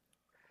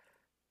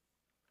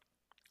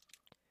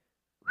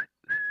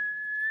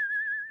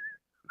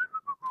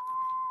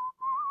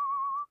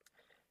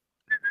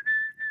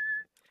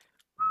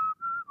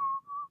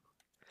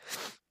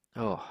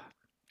 Oh.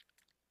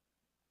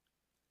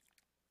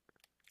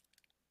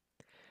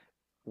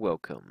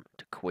 Welcome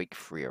to Quake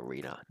Free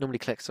Arena. Normally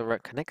connects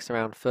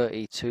around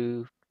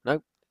 32.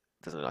 Nope.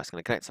 Doesn't look like it's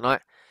going to connect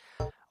tonight.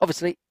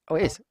 Obviously. Oh,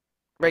 it is.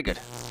 Very good.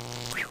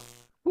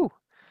 Woo.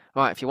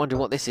 Alright, if you're wondering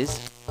what this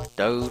is,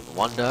 don't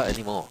wonder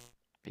anymore.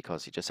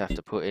 Because you just have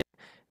to put in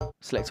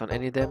select on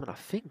any of them, and I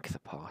think the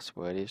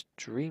password is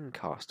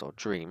Dreamcast or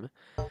Dream.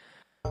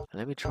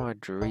 Let me try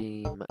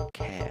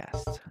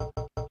Dreamcast.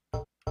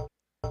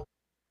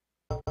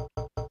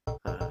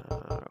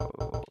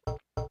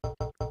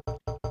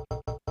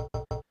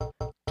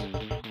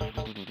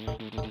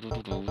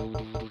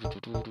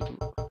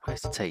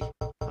 Where's the T?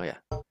 Oh yeah.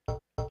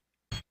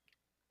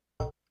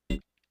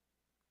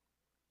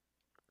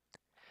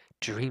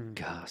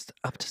 Dreamcast,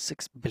 up to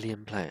 6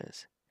 billion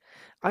players.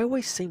 I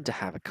always seem to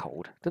have a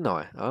cold, don't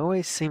I? I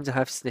always seem to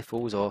have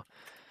sniffles or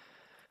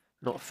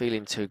not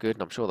feeling too good,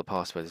 and I'm sure the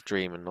password is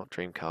Dream and not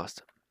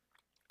Dreamcast.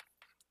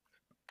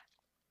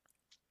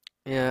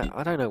 Yeah,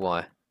 I don't know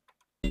why.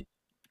 Right,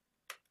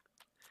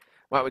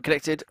 we're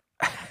connected.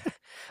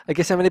 I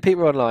guess how many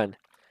people are online?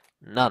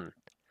 None.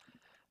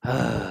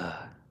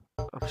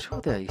 I'm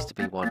sure there used to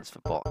be ones for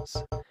bots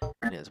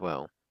in it as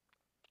well.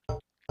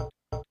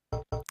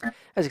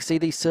 As you can see,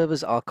 these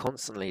servers are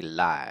constantly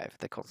live.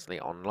 They're constantly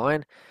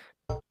online.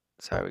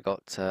 So we've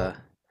got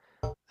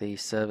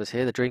these servers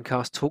here, the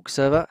Dreamcast Talk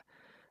server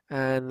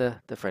and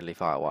the Friendly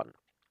Fire one.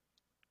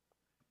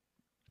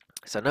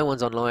 So no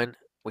one's online,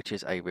 which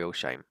is a real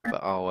shame.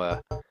 But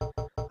I'll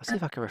see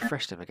if I can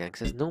refresh them again,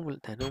 because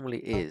there normally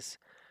is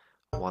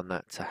one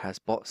that has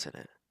bots in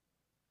it.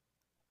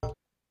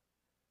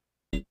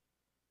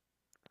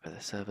 But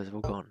the servers are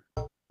all gone.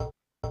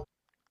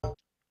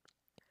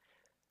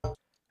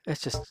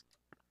 Let's just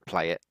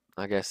play it,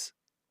 I guess.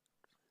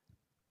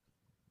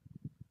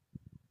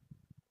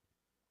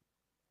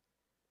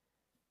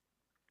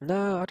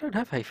 No, I don't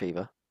have hay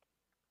fever.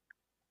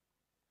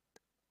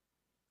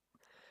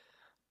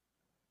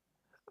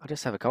 I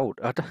just have a cold.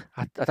 I don't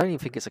even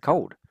think it's a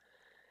cold.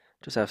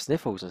 Just have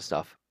sniffles and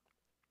stuff.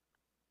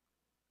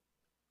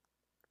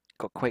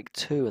 Got Quake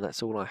 2 and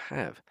that's all I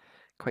have.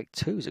 Quake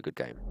 2 is a good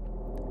game.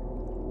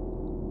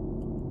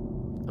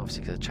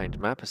 Obviously going to change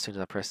map as soon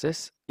as I press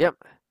this. Yep.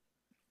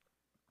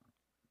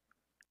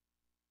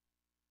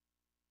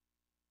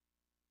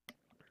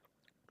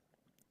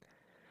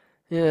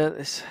 Yeah,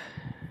 this...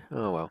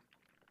 Oh well.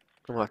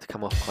 I might have to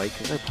come off Quake.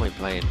 There's no point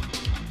playing.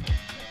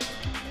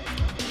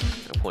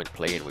 No point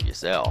playing with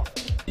yourself.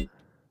 You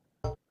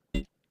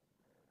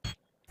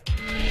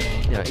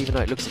know, even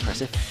though it looks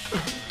impressive.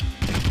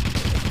 This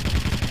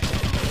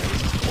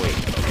is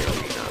Quake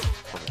Arena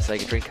on the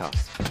SEGA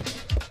Dreamcast.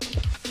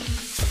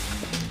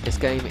 This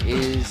game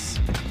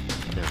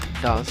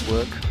does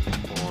work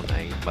on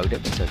a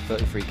modem, so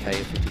 33K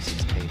and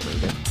 56K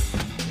modem.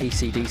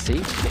 PC-DC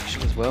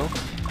connection as well.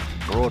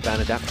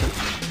 Broadband adapter.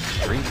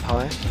 Dream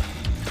Pi.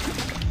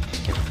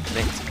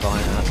 Connect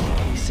via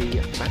PC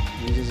Mac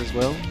users as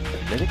well,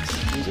 and Linux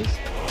users.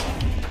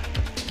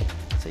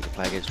 So you can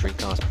play against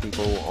Dreamcast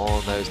people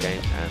on those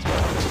games as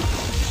well.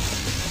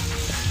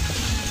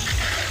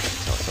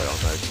 So on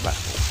those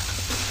platforms.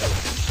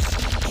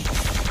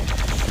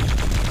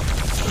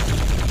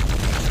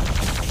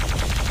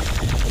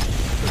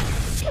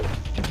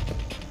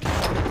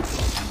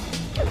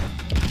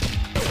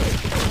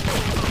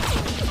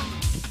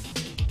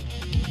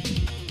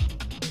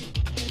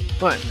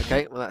 Right,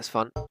 okay, well that's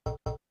fun.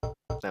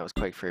 That was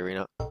Quake 3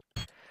 Arena.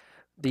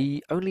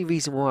 The only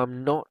reason why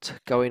I'm not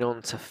going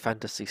on to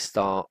Phantasy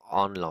Star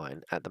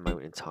Online at the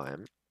moment in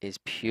time is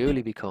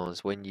purely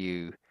because when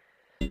you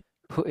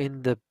put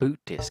in the boot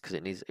disk, because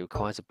it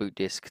requires a boot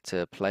disk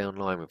to play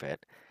online with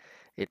it,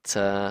 it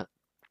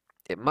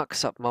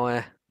mucks up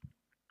my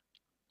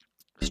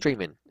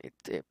streaming.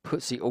 It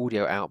puts the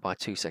audio out by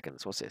 2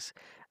 seconds. What's this?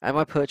 Have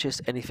I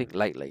purchased anything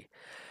lately?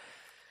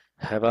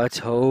 Have I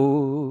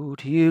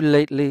told you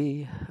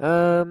lately?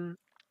 Have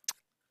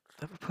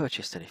I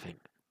purchased anything?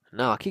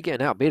 No, I keep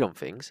getting outbid on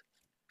things.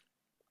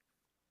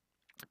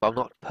 But I've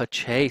not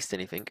purchased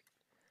anything.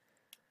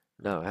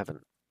 No, I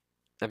haven't.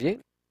 Have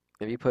you?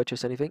 Have you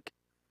purchased anything?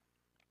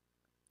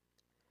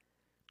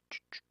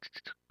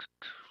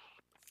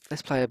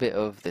 Let's play a bit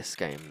of this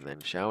game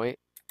then, shall we?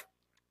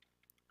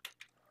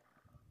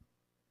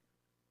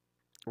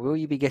 Will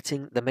you be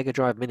getting the Mega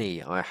Drive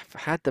Mini? I've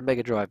had the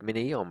Mega Drive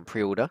Mini on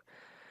pre-order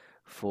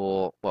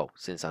for, well,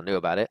 since I knew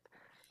about it.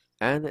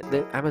 And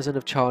Amazon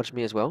have charged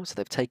me as well, so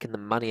they've taken the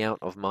money out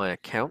of my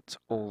account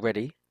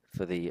already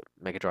for the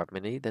Mega Drive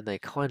Mini. Then they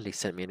kindly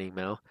sent me an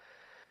email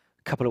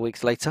a couple of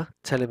weeks later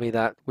telling me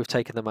that we've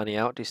taken the money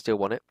out, do you still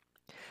want it?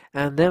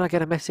 And then I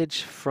get a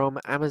message from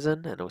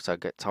Amazon and also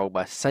get told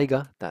by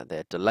SEGA that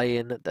they're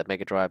delaying the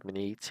Mega Drive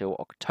Mini till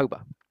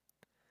October.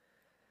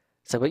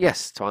 So, but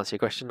yes, to answer your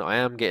question, I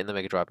am getting the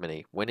Mega Drive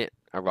Mini when it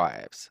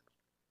arrives.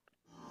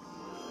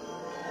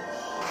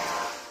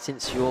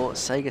 Since your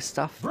SEGA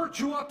stuff...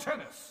 Virtua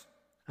Tennis!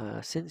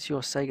 Since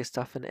your SEGA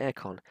stuff and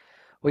aircon.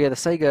 Well, yeah, the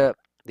SEGA,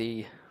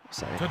 the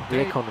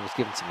aircon was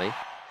given to me.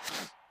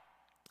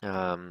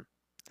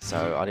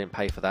 So I didn't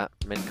pay for that.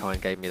 Menkind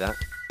gave me that.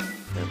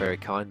 They're very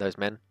kind, those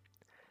men.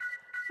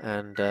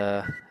 And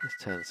let's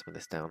turn some of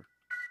this down.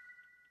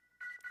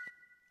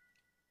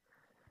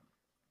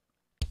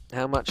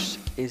 How much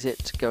is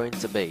it going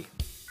to be?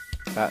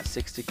 About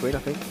 60 quid, I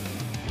think.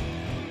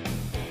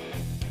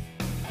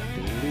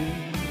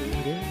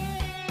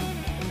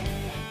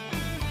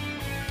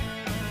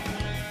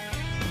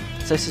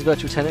 So this is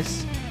Virtua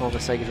Tennis on the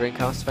SEGA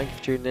Dreamcast. Thank you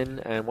for tuning in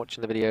and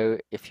watching the video.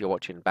 If you're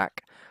watching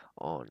back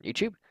on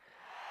YouTube,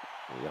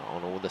 we are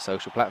on all the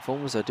social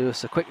platforms. So do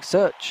us a quick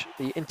search,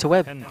 the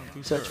interweb.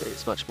 Search for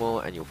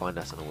ItsMuchMore and you'll find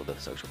us on all the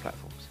social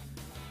platforms.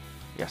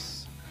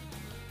 Yes.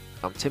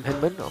 I'm Tim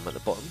Henman, I'm at the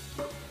bottom.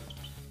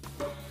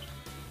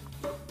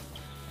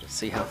 Let's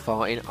see how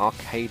far in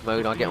arcade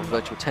mode I get on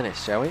Virtua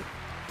Tennis, shall we?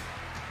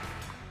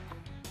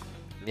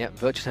 Yep,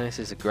 Virtua Tennis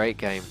is a great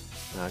game.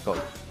 I got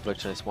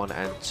Virtua Tennis 1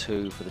 and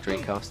 2 for the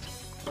Dreamcast.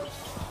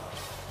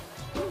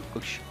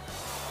 Oosh.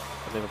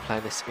 I remember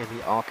playing this in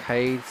the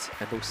arcades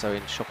and also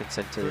in shopping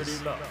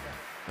centres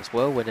as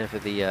well, whenever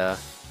the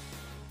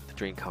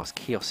Dreamcast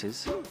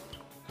kiosks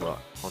were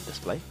on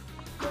display.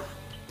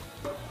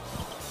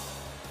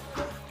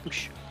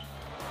 Oosh.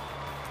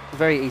 A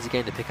very easy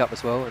game to pick up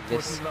as well, and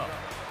this,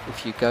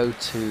 if you go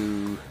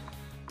to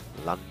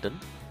London,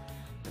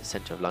 the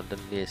centre of London,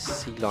 near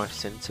Sea Life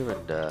Centre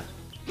and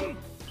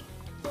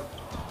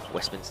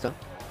Westminster.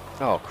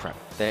 Oh crap,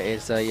 there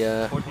is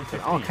an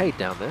arcade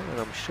down there, and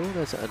I'm sure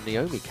there's a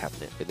Naomi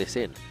cabinet with this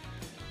in,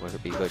 whether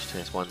it be Virtua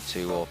Tennis 1,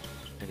 2 or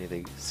any of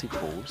the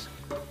sequels.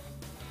 I'm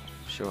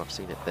sure I've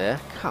seen it there.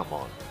 Come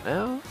on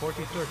now.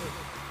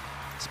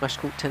 Smash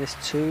Court Tennis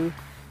 2,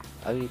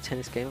 only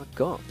tennis game I've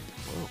got.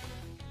 Wow.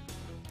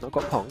 Not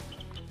got Pong.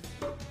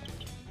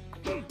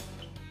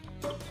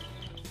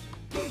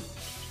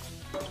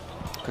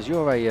 Because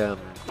you're a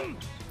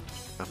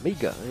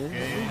Amiga,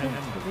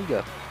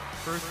 Amiga.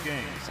 First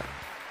game. So,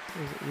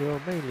 you're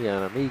mainly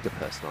an Amiga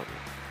person, aren't you?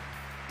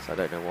 So I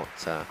don't know what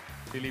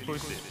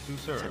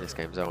tennis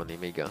games are on the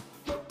Amiga.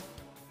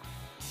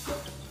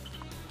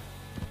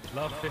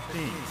 Love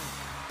 15.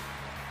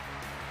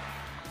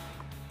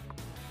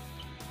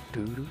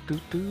 Do do do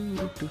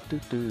do do do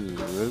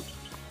do.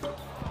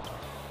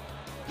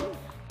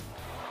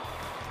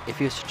 If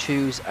you were to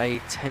choose a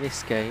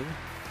tennis game,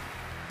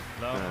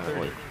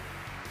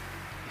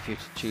 if you were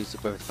to choose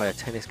whether to play a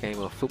tennis game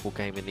or a football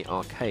game in the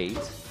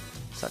arcades,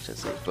 such as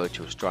say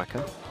Virtual Striker,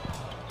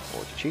 what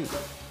would you choose?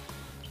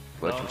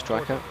 Virtual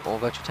Striker or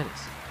Virtual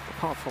Tennis?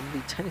 Apart from the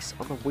tennis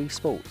on the Wii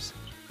Sports.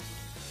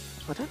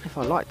 I don't know if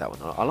I like that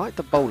one. I like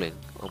the bowling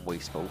on Wii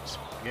Sports.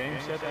 Game,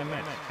 set, and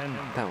match.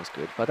 That was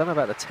good, but I don't know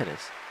about the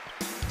tennis.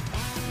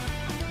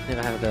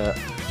 Never had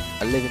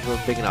a living room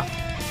big enough.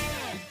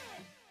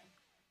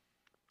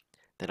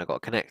 Then I got a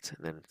Connect,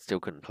 and then still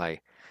couldn't play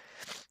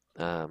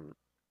the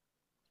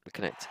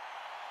Connect.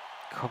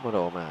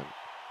 Commodore, man.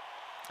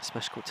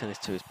 Smash Court Tennis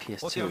 2 is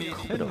PS2 and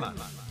Commodore.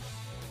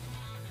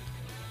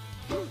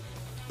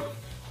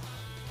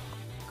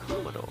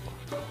 Commodore.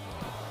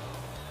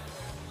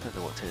 I don't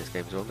know what tennis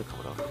games are on the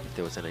Commodore, if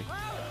there was any.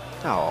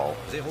 Oh.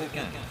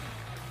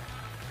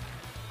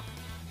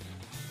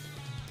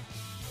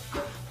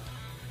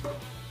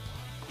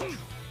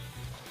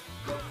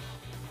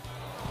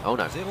 Oh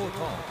no.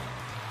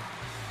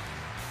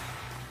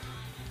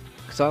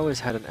 Because I always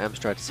had an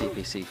Amstrad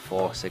CPC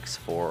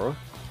 464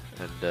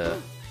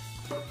 and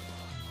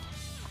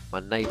my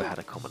neighbour had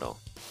a Commodore.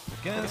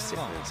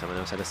 Someone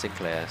else had a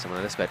Sinclair, someone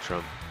had a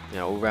Spectrum. You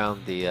know, all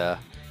around the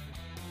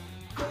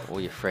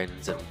all your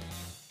friends and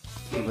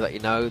people that you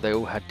know, they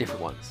all had different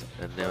ones,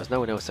 and there was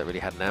no one else that really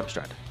had an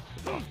Amstrad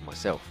apart from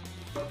myself.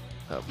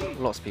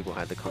 Lots of people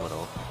had the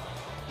Commodore.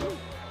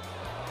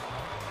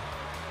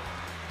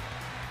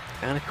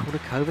 Anna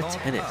Kournikova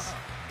Tennis.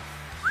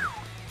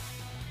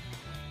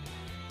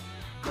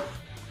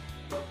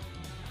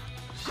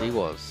 She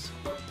was.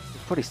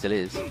 Probably still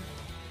is.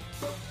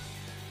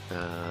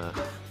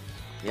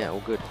 Yeah,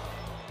 all good.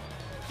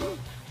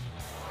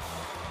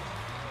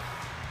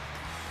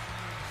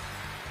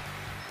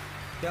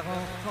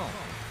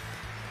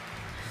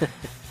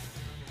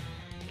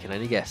 Can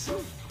only guess.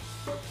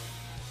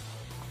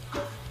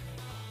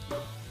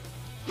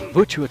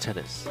 Virtua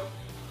Tennis.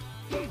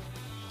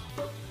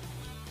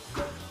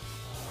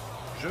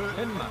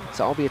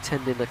 So I'll be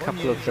attending a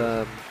couple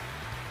of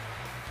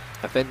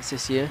events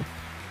this year.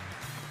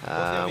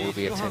 We'll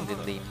be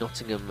attending the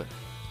Nottingham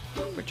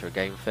Retro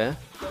Game Fair.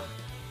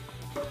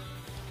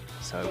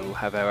 So we'll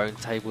have our own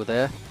table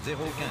there.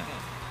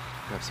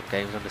 Have some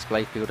games on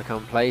display for people to come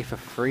and play for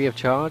free of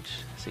charge.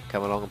 So you can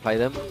come along and play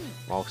them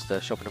whilst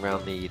shopping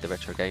around the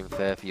Retro Game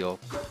Fair for your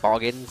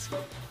bargains.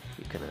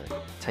 You can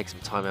take some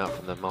time out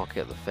from the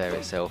market at the fair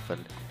itself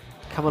and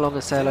come along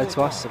and say hello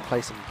to us and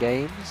play some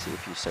games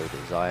if you so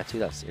desire to.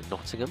 That's in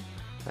Nottingham.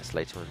 That's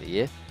later on in the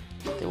year.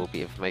 There will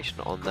be information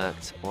on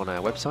that on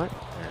our website,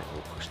 and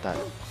we'll push that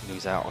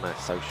news out on our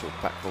social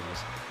platforms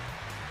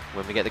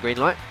when we get the green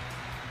light.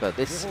 But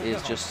this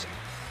is just,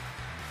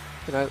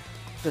 you know,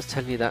 just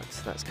telling you that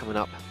that's coming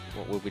up,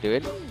 what we'll be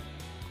doing.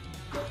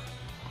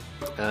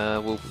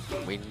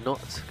 We're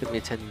not going to be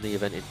attending the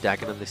event in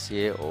Dagenham this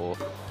year or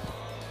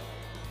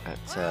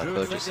at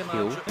Burgess Hill.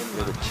 A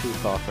little bit too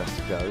far for us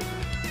to go.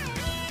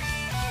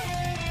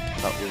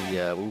 But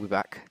we'll be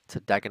back to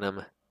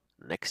Dagenham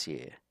next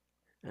year.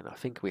 And I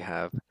think we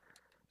have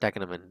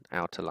Dagenham and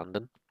Outer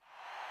London.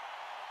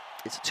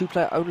 It's a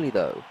two-player only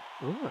though.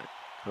 Alright,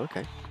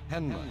 okay.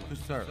 Henman to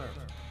serve.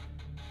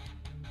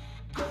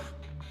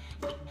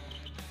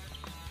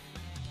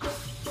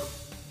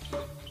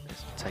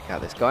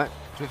 out this guy.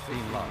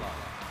 15 love.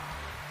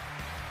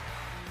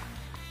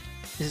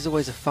 This is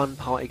always a fun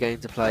party game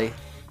to play.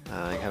 You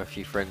have a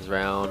few friends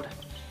around.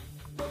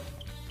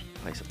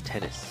 Play some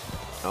tennis.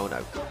 Oh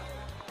no.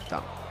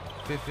 Done.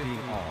 15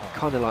 all.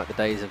 Kind of like the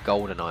days of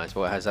GoldenEye as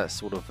well. It has that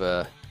sort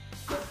of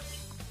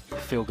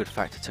feel-good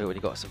factor to it when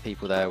you've got some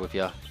people there with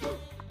you.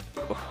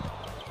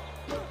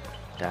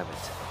 Damn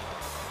it.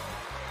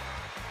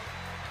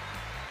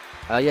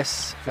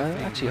 Yes.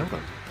 Actually, hold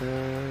on.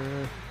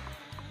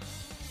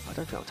 I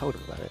don't think I've told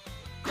him about it.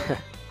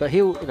 But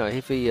he'll, you know,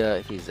 if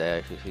he's there,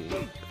 if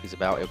he's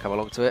about, he'll come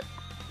along to it.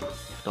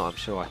 If not, I'm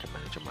sure I can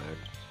manage on my own.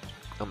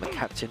 I'm the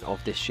captain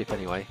of this ship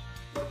anyway.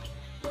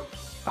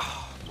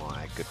 Oh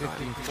my good night.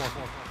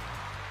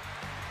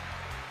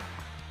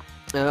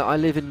 I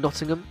live in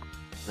Nottingham.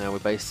 Now we're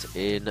based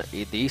in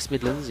the East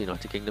Midlands,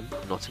 United Kingdom,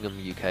 Nottingham,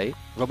 UK.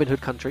 Robin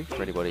Hood country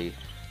for anybody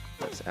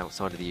that's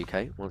outside of the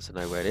UK wants to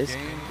know where it is.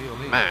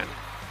 Man.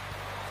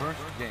 First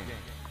game.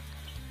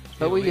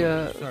 But we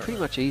pretty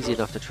much easy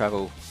enough to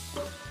travel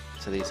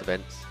to these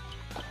events.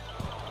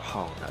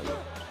 Oh no,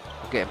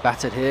 I'm getting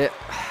battered here.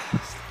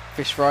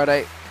 Fish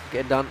Friday,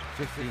 getting done.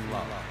 15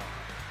 love.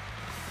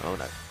 Oh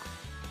no,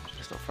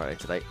 it's not Friday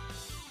today.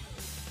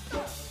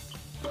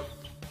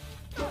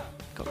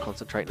 Got to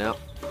concentrate now.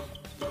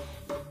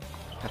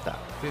 Have that.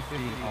 15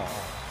 all.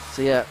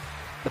 So yeah,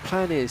 the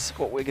plan is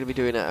what we're going to be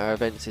doing at our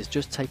events is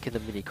just taking the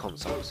mini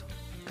consoles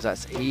because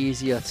that's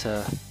easier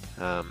to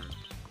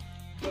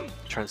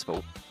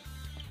transport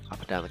up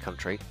and down the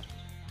country.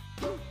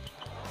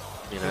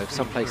 You know,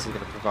 some places are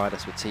going to provide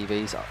us with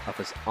TVs,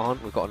 others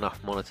aren't. We've got enough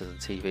monitors and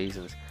TVs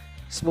and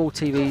small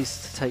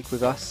TVs to take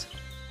with us.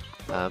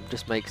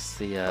 Just makes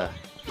the is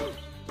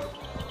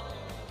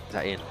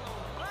that in?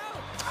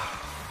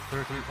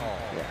 30 all.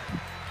 Yeah.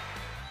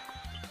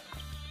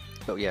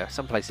 But yeah,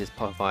 some places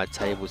provide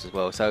tables as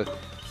well. So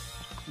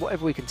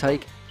whatever we can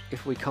take,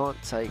 if we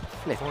can't take,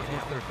 flip. 40,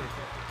 30.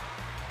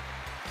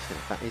 In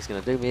fact, he's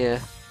going to do me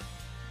here.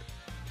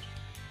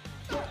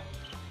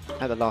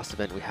 At the last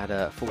event, we had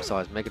a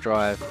full-size Mega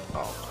Drive.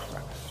 Oh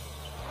crap!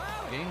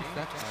 Game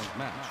set and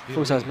match.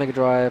 Full-size Mega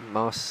Drive, did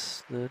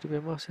we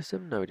have a Master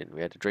System? No, we didn't.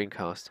 We had a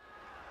Dreamcast.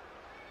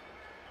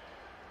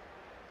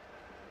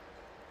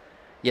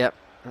 Yep,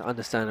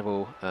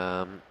 understandable.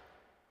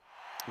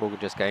 More than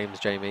just games,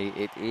 Jamie.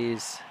 It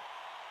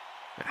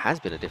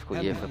has been a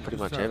difficult year for pretty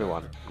much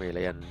everyone,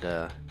 really. And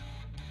you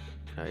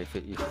know, if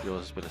yours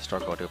has been a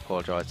struggle, I do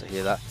apologise to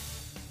hear that.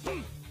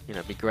 You know,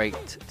 it'd be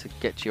great to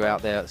get you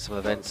out there at some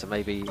events, and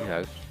maybe, you know,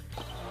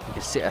 you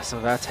can sit at some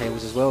of our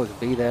tables as well. We can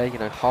be there, you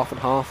know, half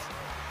and half.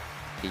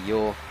 Be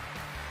your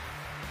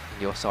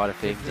side of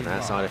things and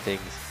our side of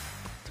things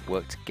to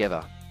work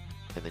together,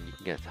 and then you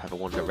can get to have a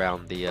wander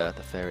around the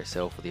fair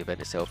itself or the event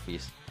itself. You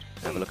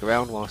have a look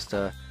around whilst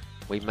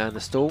we man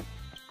the stall,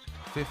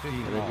 15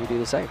 and then you do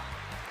the same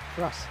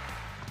for us.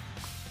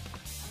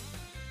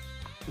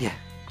 Yeah.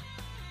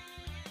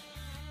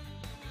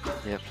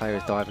 Yeah,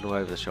 players diving all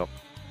over the shop.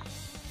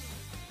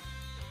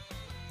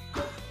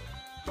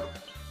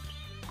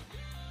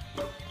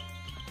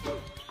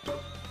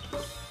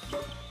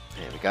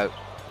 There we go.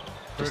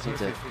 Just need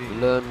to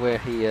learn where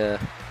he,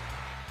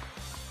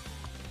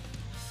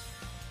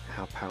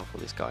 how powerful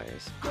this guy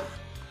is.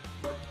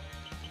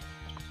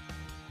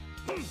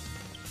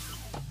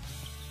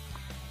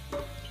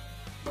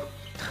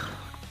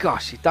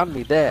 Gosh, he done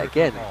me there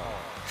again.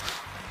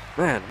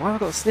 Man, why have I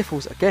got the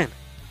sniffles again?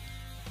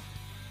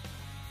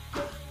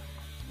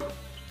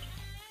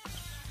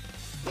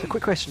 So,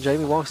 quick question,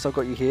 Jamie, whilst I've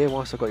got you here,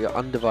 whilst I've got your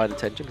undivided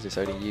attention, because it's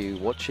only you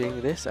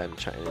watching this and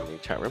chatting in the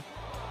chat room.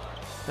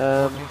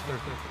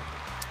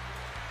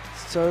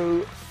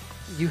 So,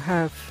 you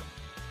have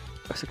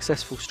a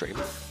successful stream,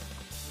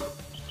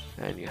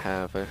 and you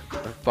have a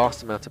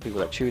vast amount of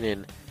people that tune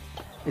in.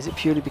 Is it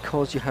purely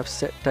because you have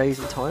set days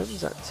and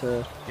times that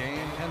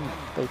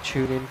they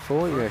tune in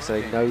for? You know, so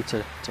they know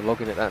to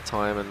log in at that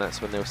time, and that's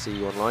when they'll see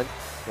you online?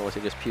 Or is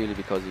it just purely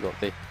because you've got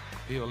the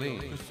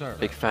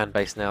big fan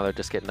base now, they'll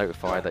just get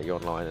notified that you're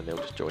online and they'll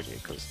just join you?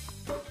 Because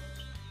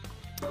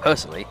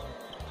personally,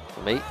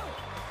 for me,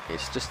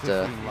 it's just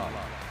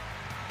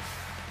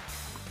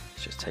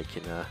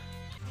taking a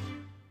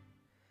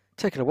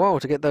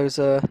while to get those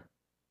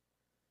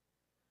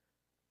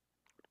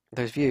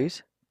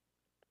views.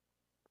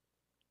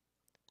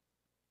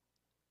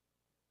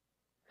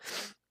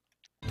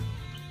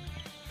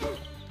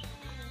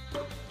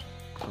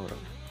 Hold on.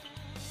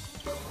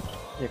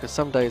 Yeah, because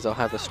some days I'll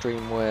have a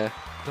stream where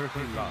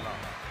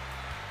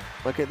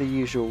I get the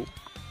usual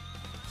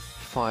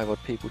 5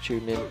 odd people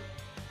tuning in,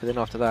 but then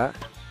after that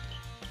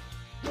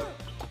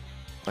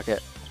I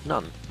get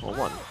none or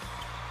 1.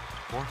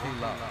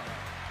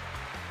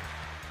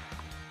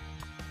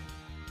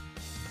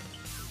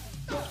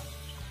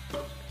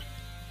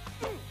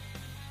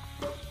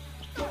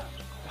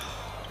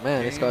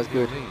 Man, this guy's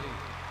good.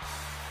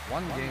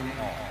 1 game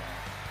all.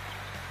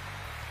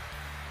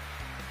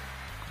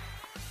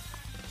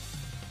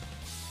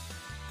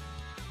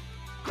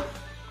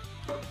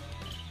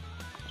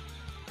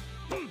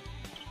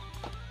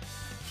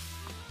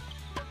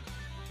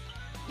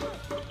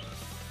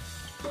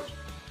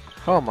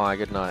 Oh my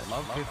good night.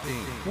 Love 15.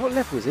 What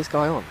level is this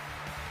guy on?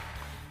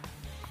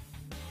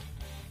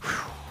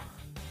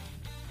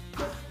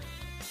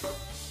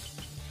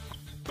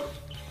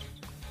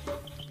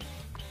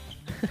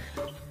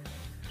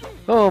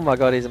 Oh my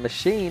god, he's a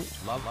machine.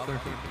 Love 30.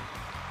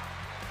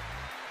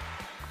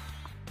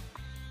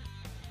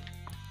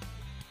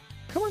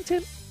 Come on,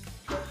 Tim.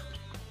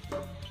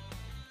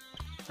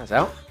 That's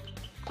out.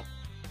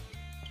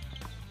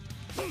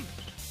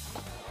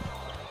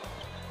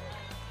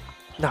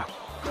 No.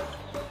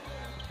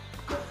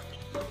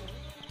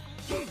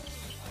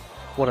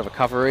 What a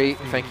recovery.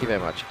 Thank you very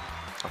much.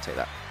 I'll take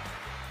that.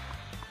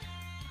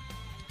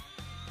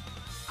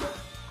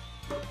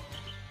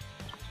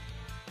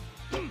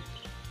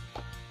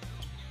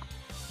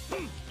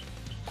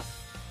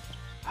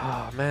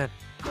 Oh, man.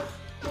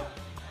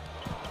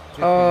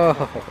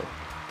 Oh.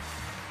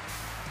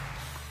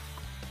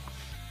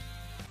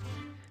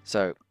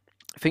 So,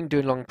 I think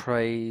doing long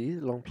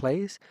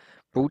plays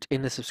brought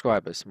in the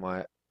subscribers.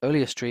 My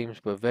earlier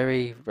streams were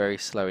very, very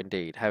slow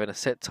indeed. Having a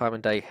set time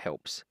and day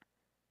helps.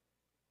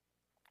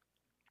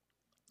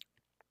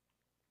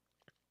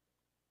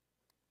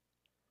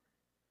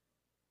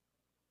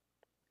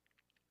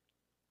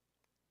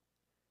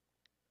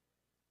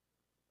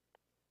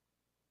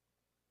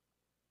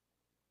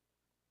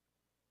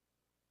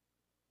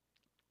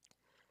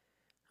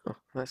 Oh,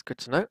 that's good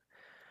to know.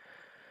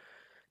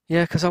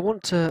 Yeah, because I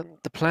want to.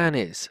 The plan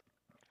is,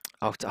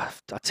 I'll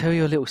tell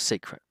you a little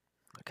secret.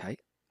 Okay,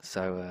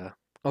 so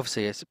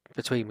obviously it's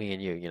between me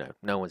and you. You know,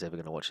 no one's ever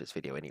going to watch this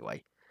video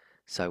anyway.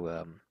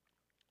 So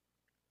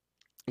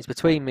it's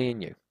between me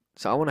and you.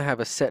 So I want to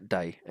have a set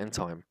day and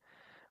time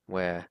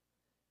where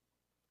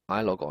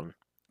I log on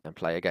and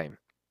play a game.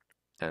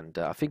 And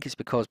I think it's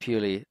because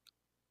purely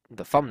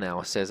the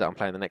thumbnail says that I'm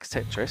playing the next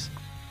Tetris.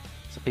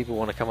 So people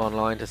want to come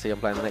online to see I'm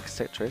playing the next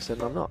Tetris,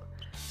 and I'm not.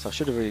 So I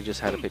should have really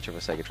just had a picture of a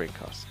SEGA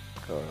Dreamcast,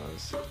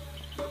 because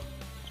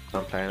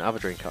I'm playing other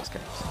Dreamcast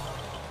games.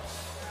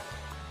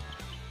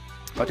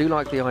 I do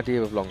like the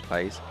idea of long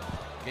plays,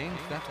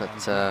 but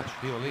as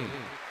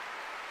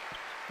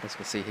you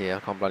can see here, I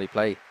can't bloody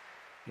play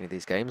any of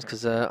these games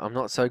because I'm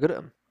not so good at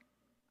them.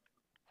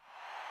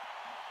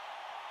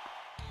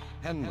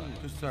 Henman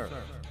to serve.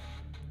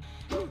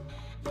 But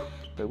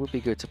it would be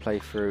good to play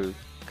through,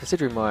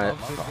 considering my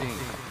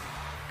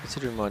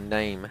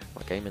name,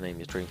 my gamer name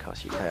is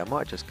Dreamcast UK, I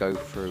might just go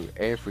through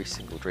every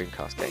single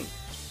Dreamcast game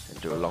and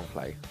do a long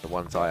play, the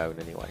ones I own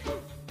anyway.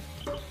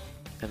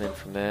 And then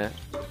from there,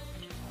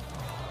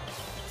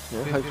 you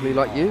know, hopefully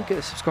like you, get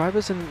the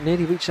subscribers and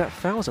nearly reach that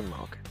 1,000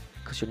 mark,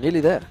 because you're nearly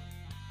there.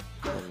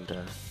 And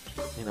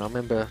you know, I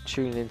remember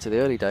tuning into the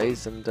early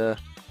days, and you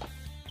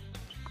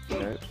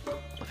know,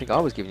 I think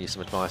I was giving you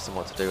some advice on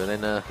what to do, and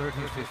then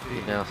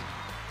you now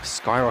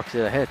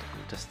skyrocketed ahead,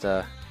 and just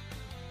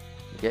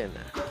getting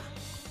there,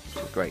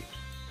 which is great.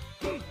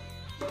 40-15.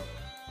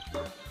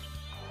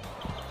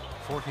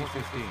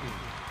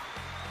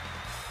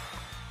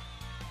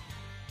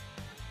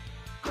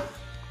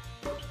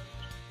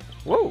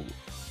 Whoa!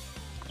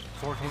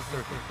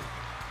 40-30.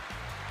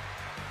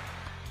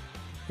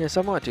 Yes,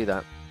 I might do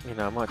that. You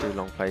know, I might do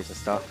long plays and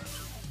stuff.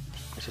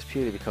 It's just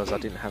purely because I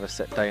didn't have a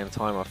set day and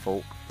time, I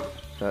thought.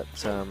 But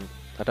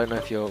I don't know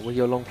if were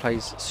your long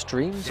plays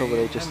streams or were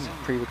they just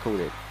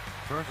pre-recorded?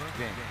 First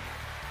game.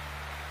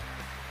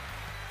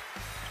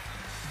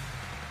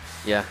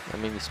 Yeah, I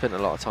mean, you spent a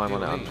lot of time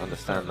on it. I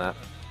understand that.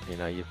 You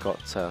know, you've got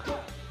a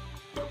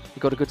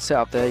good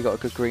setup there. You've got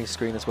a good green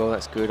screen as well.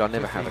 That's good. I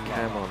never have a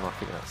camera on. I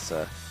think that's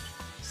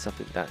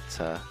something that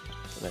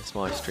lets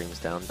my streams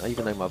down.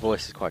 Even though my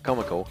voice is quite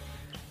comical,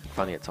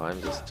 funny at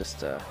times, it's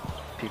just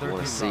people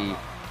want to see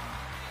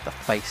the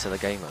face of the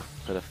gamer,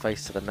 put a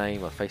face to the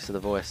name, a face to the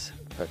voice.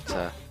 But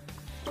I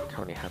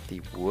currently have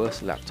the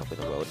worst laptop in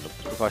the world.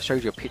 If I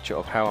showed you a picture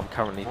of how I'm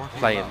currently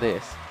playing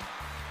this,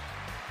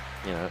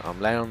 you know, I'm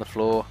laying on the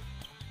floor,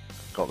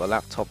 got the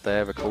laptop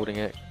there recording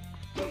it,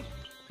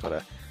 got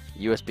a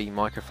USB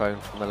microphone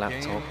from the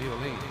laptop.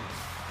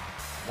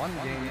 One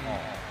game all.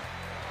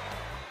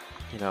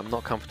 You know, I'm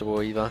not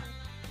comfortable either.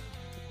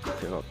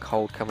 I've got a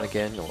cold coming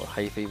again, or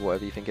hay fever,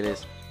 whatever you think it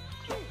is.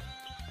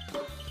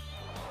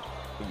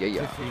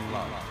 Yeah.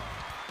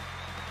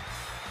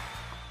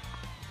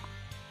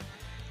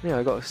 Yeah,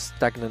 I've got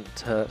stagnant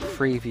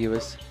 3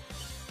 viewers.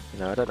 You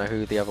know, I don't know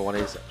who the other one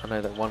is. I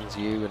know that one's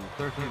you, and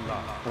I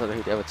don't know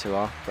who the other 2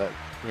 are, but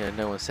you know,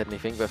 no one said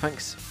anything. But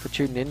thanks for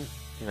tuning in.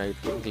 You know,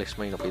 English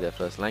may not be their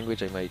first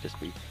language, they may just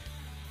be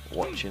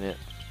watching it.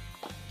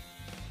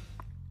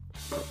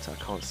 But I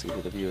can't see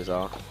who the viewers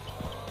are.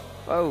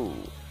 Oh!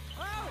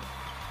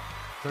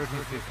 30-15.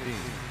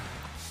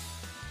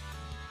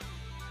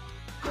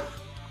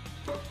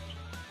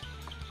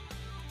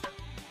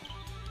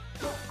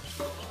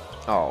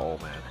 Oh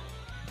man.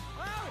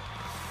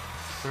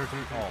 30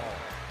 all.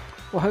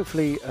 Well,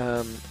 hopefully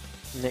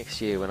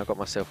next year when I've got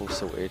myself all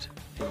sorted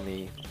in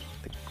the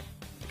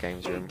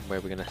games room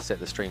where we're going to set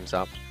the streams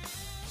up,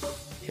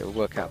 it will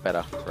work out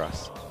better for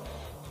us.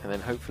 And then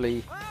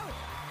hopefully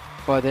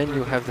by then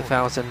you'll have the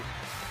 1,000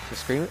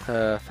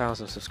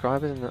 1,000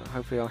 subscribers, and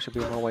hopefully I should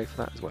be on my way for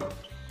that as well,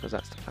 because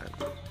that's the plan.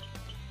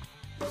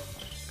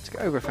 To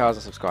get over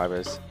 1,000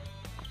 subscribers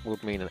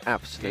would mean an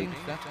absolute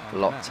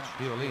lot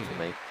for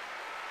me.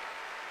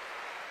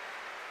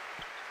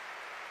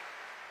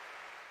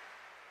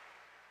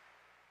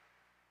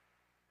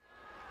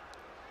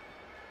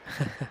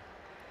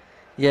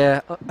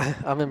 Yeah,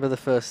 I remember the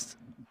first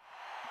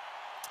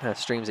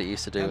streams that you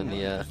used to do, and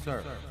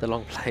the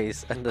long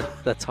plays and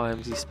the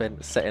times you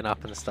spent setting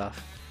up and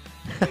stuff.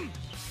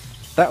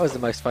 That was the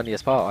most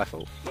funniest part, I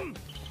thought.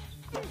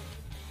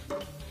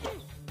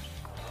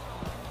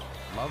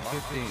 Love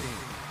 15.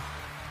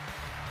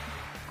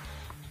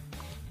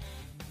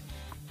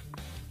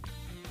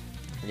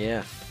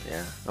 Yeah.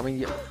 I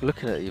mean,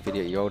 looking at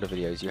your older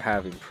videos, you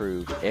have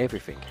improved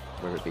everything,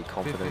 whether it be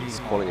confidence,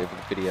 quality of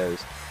the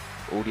videos,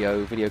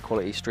 audio, video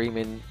quality,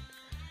 streaming.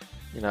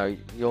 You know,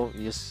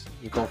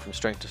 you've gone from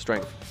strength to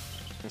strength.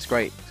 It's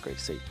great. It's great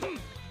to see.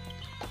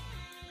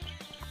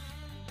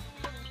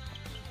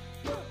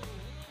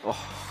 Oh.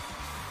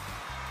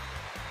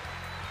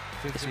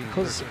 It's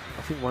because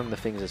I think one of the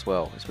things as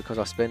well is because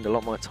I spend a lot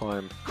of my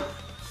time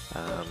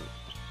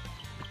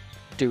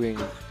doing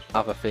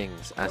other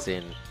things, as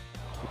in,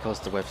 because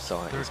the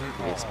website is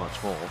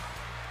ItsMuchMore.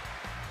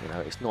 You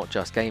know, it's not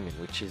just gaming,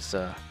 which is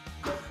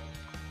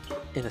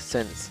in a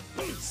sense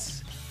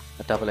it's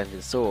a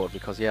double-ended sword,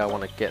 because yeah, I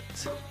want to get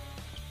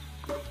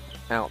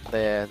out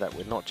there that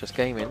we're not just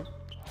gaming,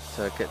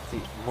 to get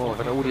more of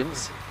an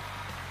audience.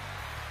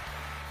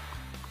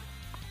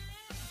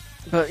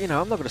 But you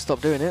know, I'm not going to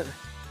stop doing it.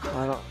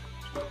 I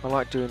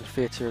like doing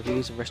theatre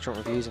reviews and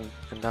restaurant reviews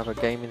and other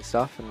gaming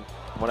stuff and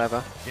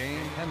whatever.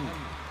 Game 10.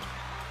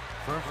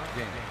 First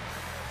game.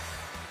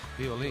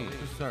 Violin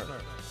to serve.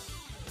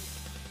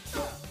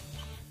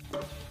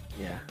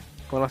 Yeah.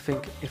 Well, I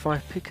think if I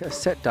pick a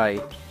set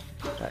day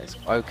that is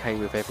okay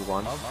with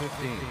everyone,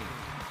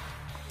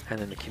 and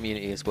then the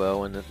community as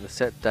well, and the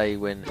set day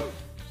when,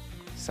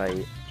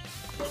 say,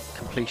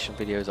 completion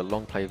videos or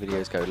long play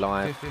videos go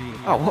live.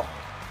 Oh, what?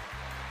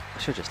 I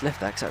should have just left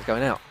that because that's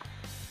going out.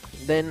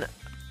 Then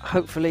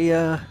hopefully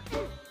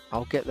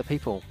I'll get the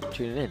people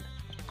tuning in.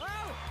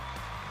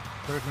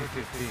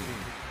 30-15.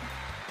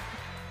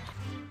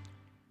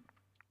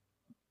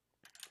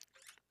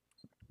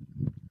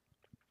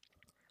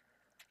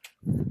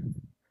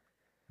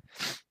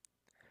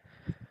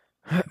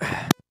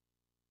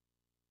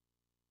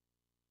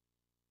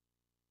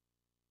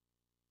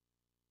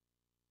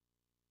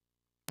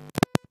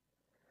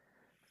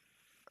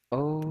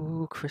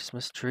 Oh,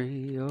 Christmas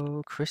tree,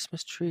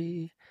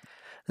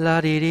 la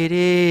dee dee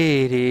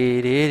dee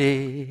dee dee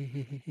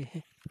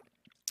dee.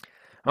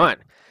 All right.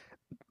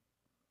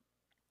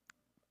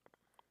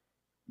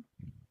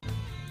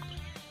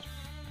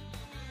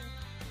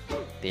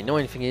 The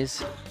annoying thing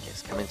is,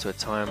 it's coming to a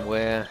time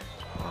where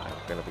I'm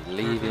going to be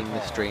leaving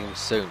the stream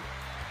soon.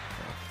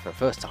 For the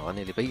first time, I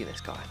nearly beat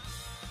this guy.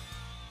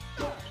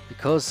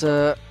 Because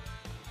I'm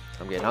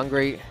getting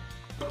hungry,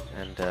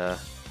 and I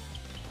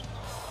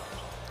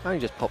only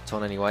just popped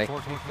on anyway.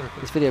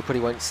 This video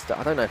probably won't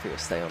I don't know if it will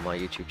stay on my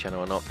YouTube channel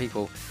or not.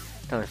 People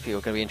don't know if people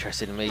are going to be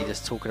interested in me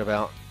just talking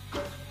about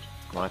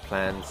my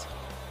plans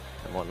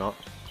and whatnot.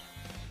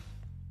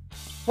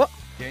 What?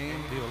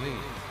 Game violin.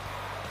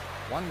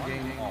 One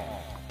game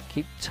all.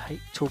 Keep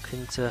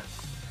talking to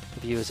the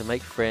viewers and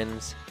make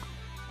friends.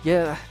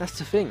 Yeah, that's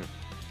the thing.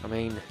 I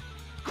mean,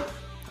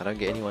 I don't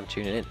get anyone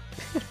tuning in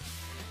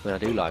when I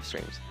do live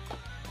streams.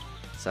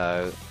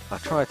 So I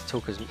try to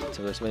talk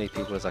to as many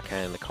people as I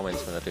can in the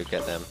comments when I do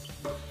get them,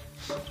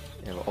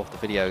 you know, of the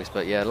videos.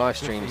 But yeah, live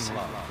streams,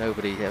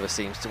 nobody ever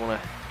seems to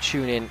want to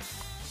tune in,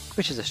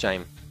 which is a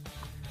shame.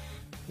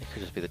 It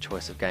could just be the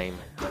choice of game,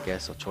 I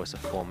guess, or choice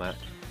of format,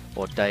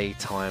 or day,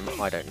 time,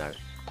 I don't know.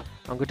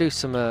 I'm going to do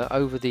some,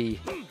 over the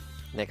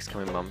next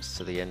coming months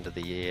to the end of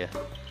the year,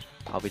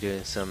 I'll be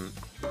doing some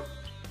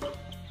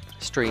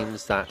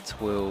streams that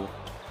will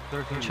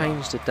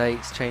change the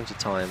dates, change the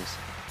times,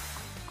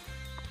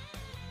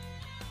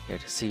 you know,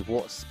 to see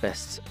what's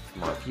best for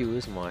my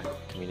viewers, my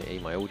community,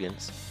 my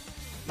audience.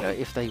 You know,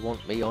 if they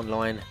want me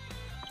online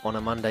on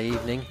a Monday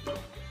evening,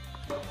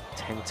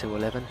 10 to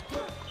 11,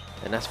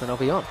 then that's when I'll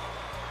be on.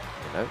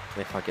 You know,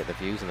 and if I get the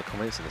views and the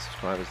comments and the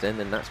subscribers, then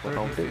that's what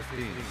I'll do.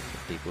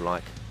 If people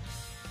like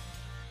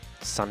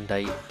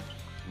Sunday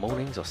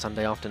mornings or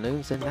Sunday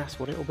afternoons, then that's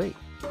what it'll be.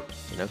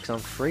 You know, because I'm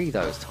free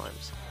those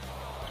times.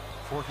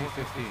 40-15.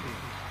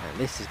 And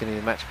this is going to be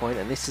the match point,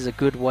 and this is a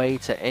good way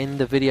to end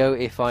the video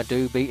if I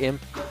do beat him.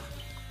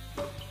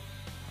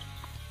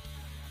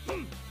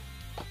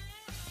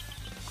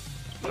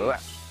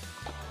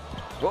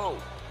 Whoa!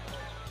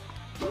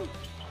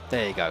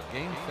 There you go.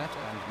 Game, set,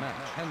 and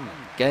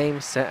match.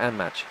 Game, set, and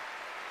match.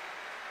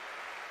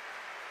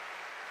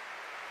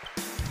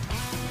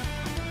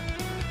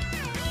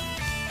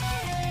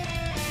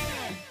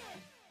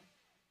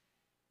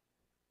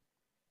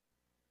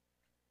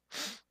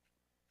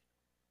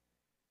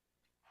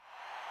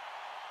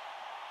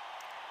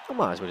 I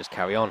might as well just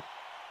carry on.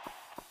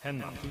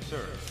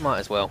 Might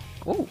as well.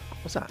 Ooh,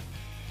 what's that?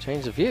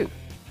 Change of view.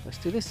 Let's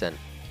do this then.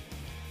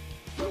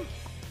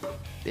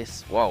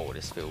 This, whoa,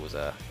 this feels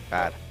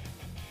bad.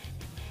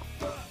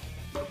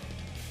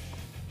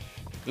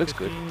 Looks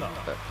good,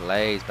 but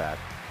plays bad.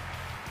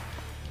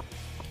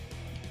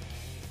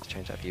 Let's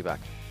change that view back.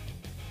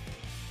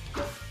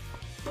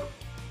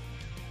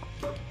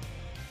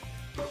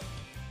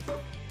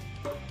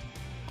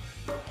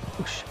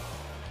 Whoosh.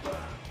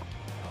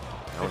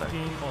 Oh no.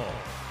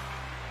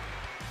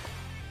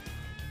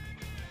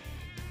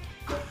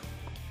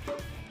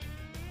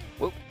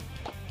 Whoop.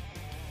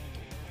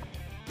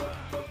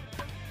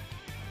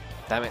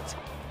 Damn it.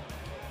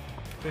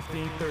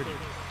 15-30.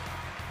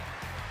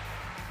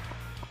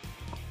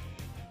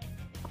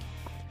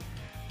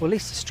 Well, at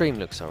least the stream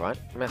looks alright.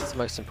 That's the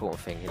most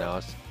important thing, you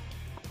know.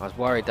 I was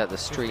worried that the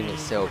stream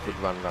itself would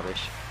run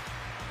rubbish.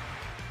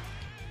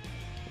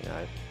 You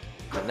know.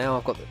 But now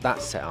I've got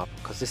that set up,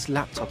 because this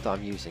laptop that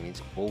I'm using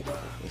is awful.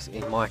 It's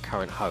in my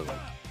current home.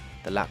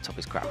 The laptop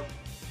is crap.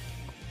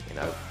 You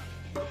know.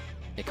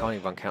 It can't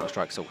even run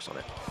Counter-Strike Source on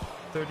it.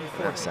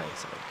 34. That's saying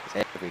something. It's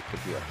every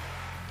computer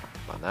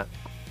like that.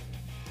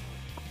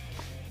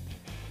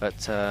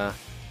 But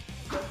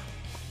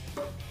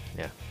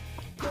yeah.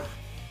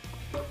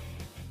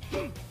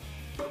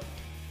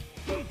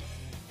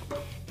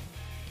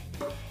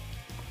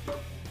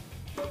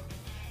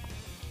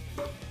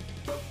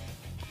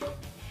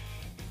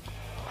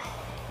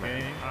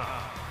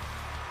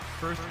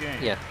 First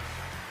game. Yeah.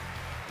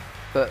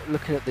 But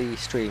looking at the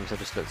streams, I've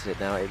just looked at it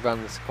now, it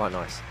runs quite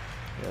nice.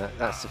 Yeah,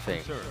 that's the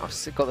thing.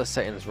 I've got the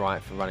settings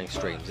right for running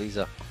streams. These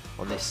are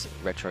on this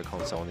retro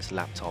console, on this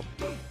laptop,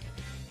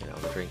 you know,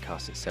 on the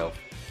Dreamcast itself.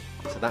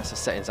 So that's the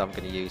settings I'm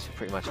going to use for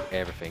pretty much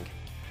everything.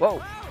 Whoa!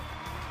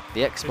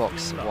 The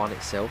Xbox One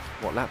itself,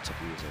 what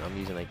laptop are you using? I'm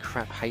using a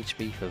crap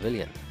HP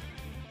Pavilion.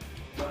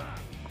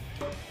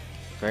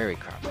 Very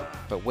crap.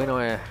 But when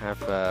I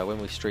have, when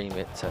we stream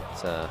it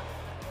at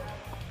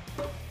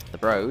the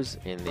Bros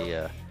in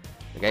the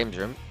games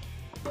room,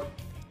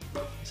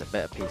 it's a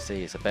better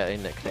PC, it's a better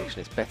internet connection,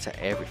 it's better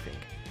everything.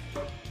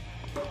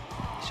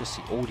 It's just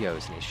the audio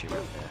is an issue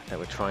right there that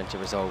we're trying to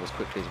resolve as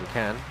quickly as we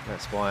can.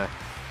 That's why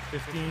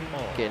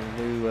getting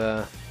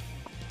new,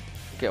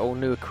 get all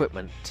new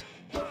equipment.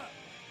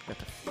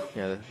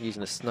 You know,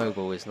 using a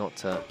snowball is not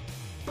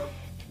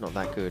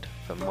that good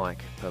for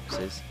mic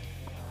purposes.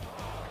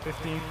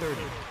 15-30.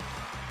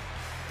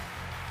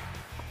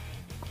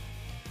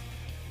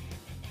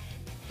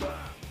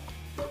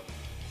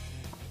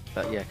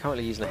 But yeah,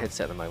 currently using a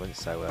headset at the moment,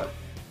 so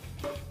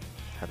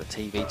have the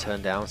TV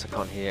turned down, so I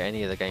can't hear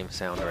any of the game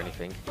sound or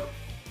anything.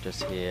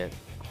 Just hear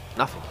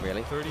nothing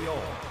really. 30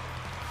 all.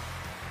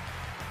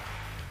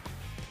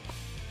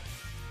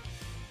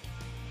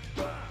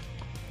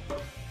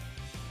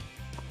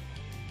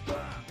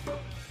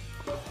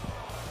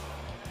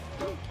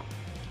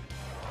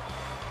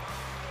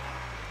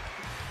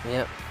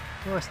 Yep,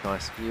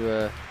 nice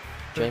viewer.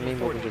 Jamie,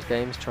 Morgan Just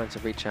Games, trying to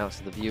reach out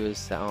to the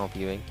viewers that are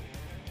viewing.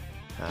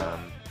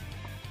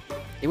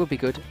 It would be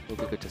good. It would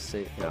be good to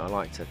see. You know, I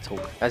like to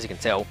talk. As you can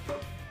tell,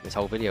 this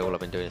whole video, all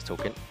I've been doing is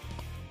talking.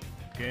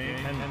 Game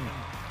 10.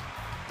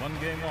 1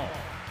 game all.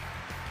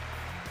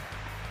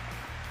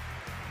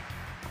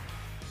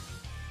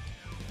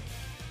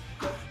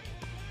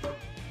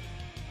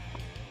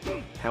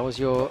 How was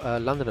your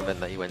London event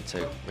that you went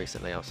to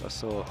recently? I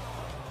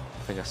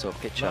think I saw a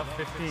picture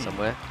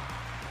somewhere.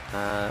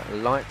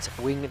 Light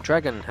Wing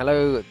Dragon.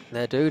 Hello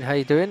there, dude. How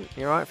you doing?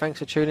 You alright? Thanks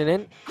for tuning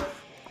in.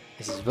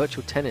 This is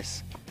Virtua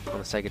Tennis on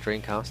the SEGA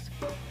Dreamcast.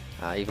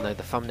 Even though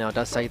the thumbnail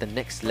does say the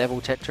next level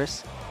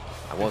Tetris,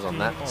 I was on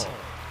that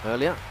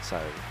earlier. So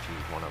if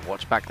you want to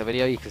watch back the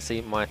video, you can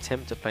see my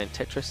attempt at playing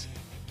Tetris.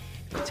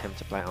 An attempt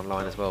to play it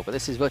online as well. But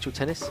this is Virtua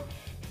Tennis.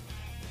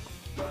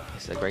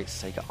 This is a great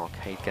SEGA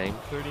arcade game.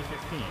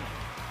 30-15.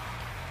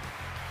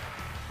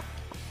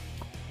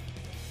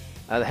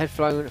 The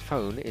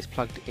headphone is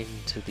plugged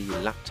into the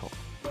laptop.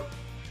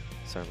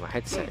 So my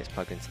headset is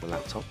plugged into the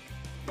laptop.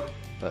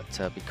 But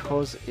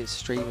because it's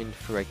streaming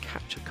through a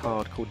capture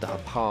card called the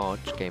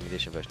Hapage Game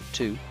Edition version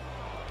 2,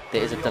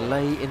 there is a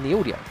delay in the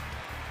audio.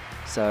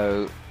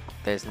 So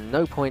there's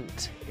no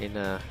point in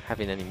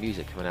having any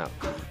music coming out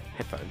of the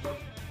headphone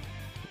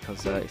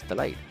because it's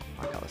delayed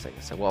by a couple of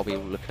seconds. So what I'll be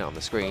looking at on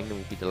the screen will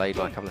be delayed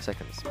by a couple of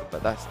seconds.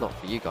 But that's not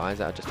for you guys,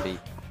 that'll just be,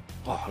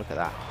 oh, look at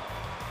that.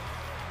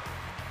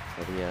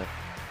 So the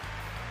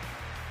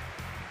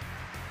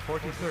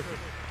 40-30.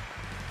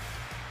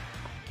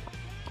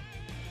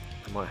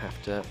 I might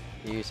have to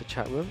use the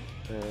chat room.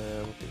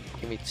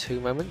 Give me 2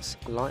 moments.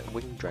 Light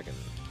Wing Dragon.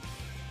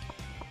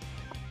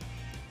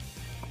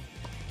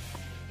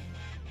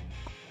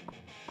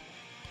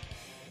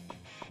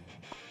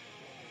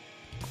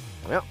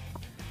 Well,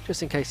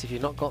 just in case if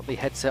you've not got the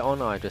headset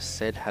on, I just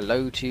said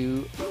hello to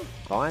you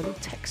via the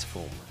text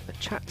form, the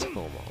chat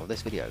form of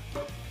this video.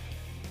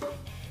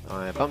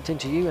 I bumped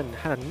into you and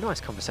had a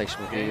nice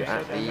conversation with you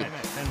at the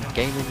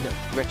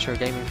Retro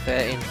Gaming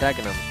Fair in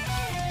Dagenham.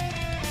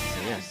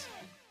 So yes,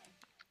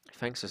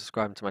 thanks for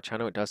subscribing to my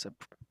channel. It does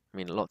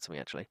mean a lot to me,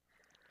 actually.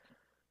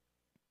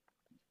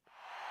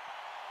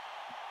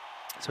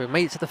 So we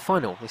made it to the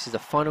final. This is the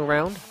final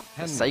round,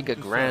 the SEGA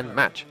Grand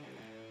Match.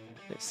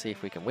 Let's see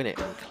if we can win it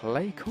in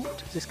clay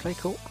court. Is this clay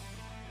court?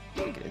 I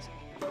think it is.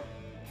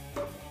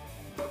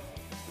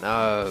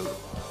 No.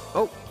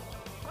 Oh.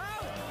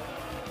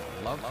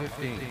 Love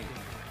 15.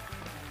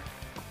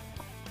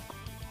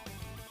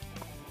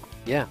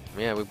 Yeah,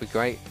 it would be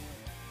great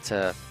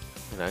to,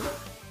 you know,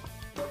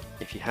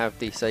 if you have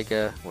the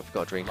SEGA, well, if you've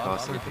got a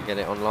Dreamcast and you can get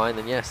it online,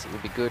 then yes, it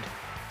would be good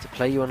to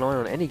play you online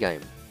on any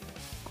game.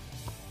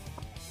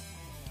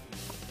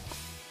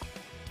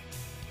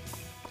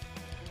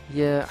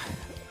 Yeah,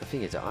 the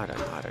thing is, I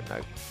don't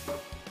know.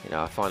 You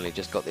know, I finally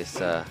just got this.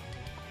 Well,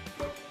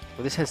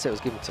 this headset was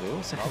given to me.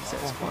 What's the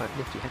headset? It's quite a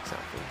nifty headset.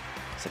 I think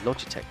it's a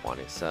Logitech one.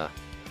 It's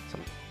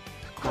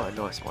quite a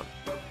nice one.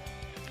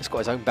 It's got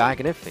its own bag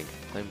and everything.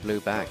 Its own blue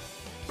bag.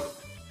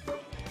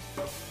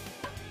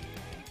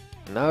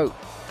 No,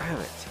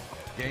 damn it.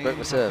 Broke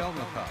my serve.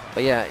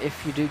 But yeah,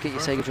 if you do get your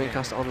SEGA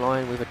Dreamcast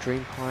online with a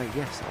Dreamcast,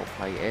 yes, I'll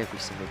play every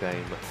single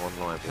game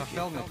online with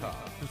you.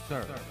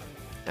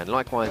 And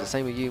likewise, the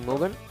same with you,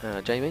 Morgan,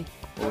 Jamie,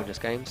 Morgan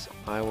Just Games.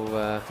 I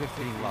will.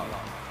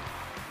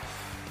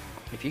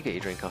 If you get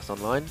your Dreamcast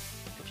online,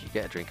 if you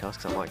get a Dreamcast,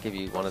 because I might give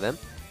you one of them,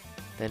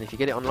 then if you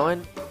get it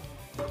online,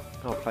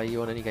 I'll play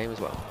you on any game as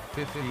well.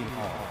 15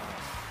 all.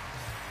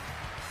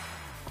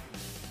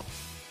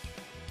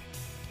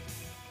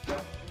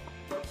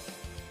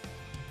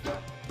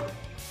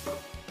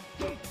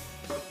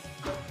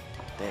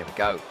 There we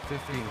go.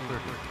 15-30.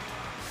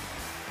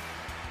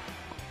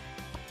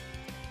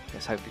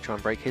 Let's hopefully try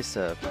and break his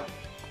serve.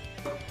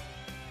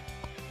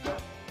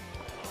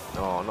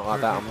 Oh, not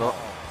like that, I'm not.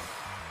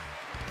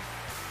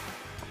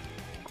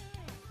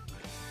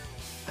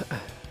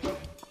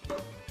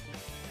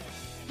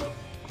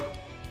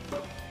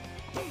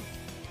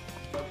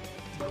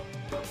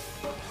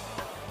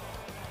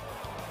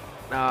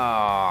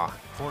 Ah.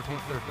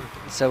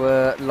 14-30. So,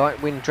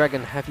 Lightwind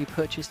Dragon, have you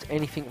purchased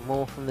anything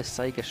more from the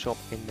SEGA shop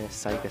in their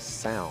SEGA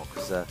sale?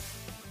 Because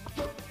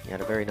you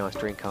had a very nice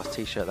Dreamcast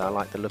t-shirt that I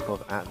like the look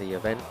of at the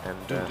event,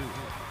 and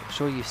I'm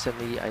sure you sent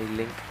me a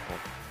link or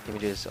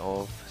images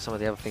of some of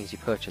the other things you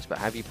purchased, but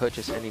have you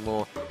purchased any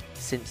more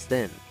since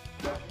then?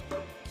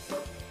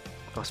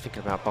 I was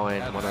thinking about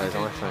buying one of those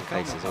iPhone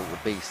cases, or the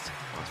Beast.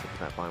 I was thinking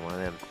about buying one of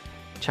them.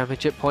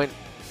 Championship point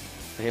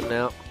for him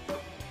now.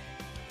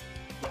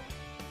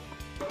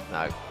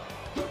 No.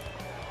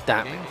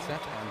 Damn it. Game,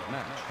 set, and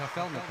match.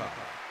 Kafelnikov.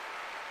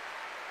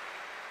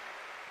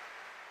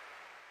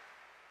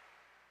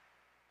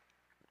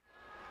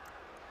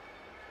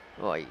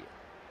 Oi.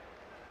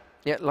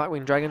 Yeah,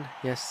 Lightwing Dragon.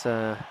 Yes,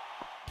 Henman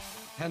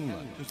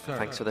to serve.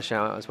 thanks for the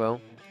shout out as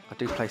well. I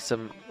do play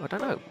some, I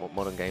don't know what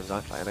modern games I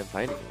play. I don't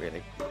play anything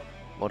really,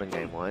 modern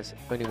game wise.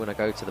 Only when I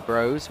go to the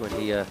bros, when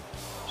he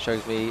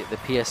shows me the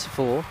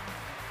PS4.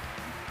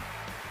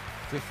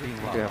 15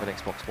 I do have an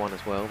Xbox One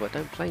as well, but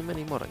don't play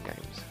many modern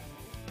games.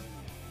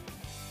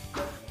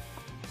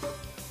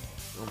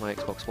 On my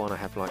Xbox One I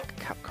have like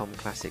Capcom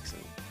classics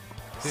and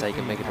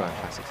Sega Mega Drive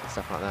classics and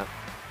stuff like that.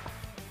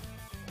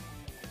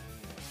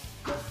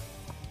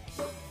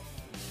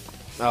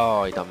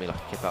 Oh, he done me like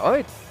a kipper.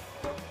 Oh,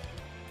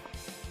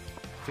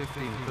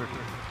 15-30.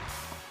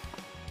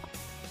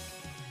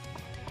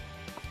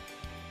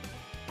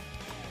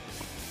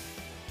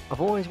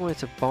 I've always wanted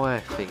to buy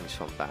things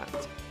from that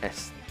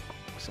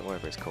so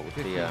whatever it's called,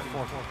 the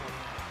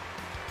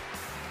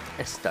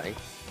S-Day,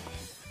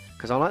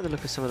 because I like the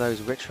look of some of those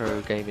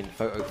retro gaming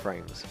photo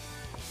frames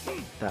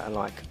that are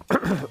like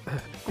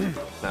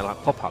they're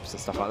like pop-ups and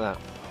stuff like that.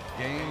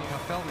 Game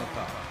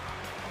Kafelnikov.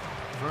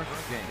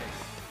 First game.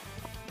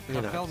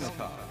 You know.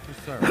 Kafelnikov to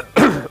serve.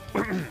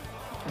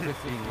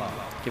 15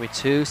 love. Give me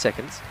 2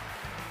 seconds.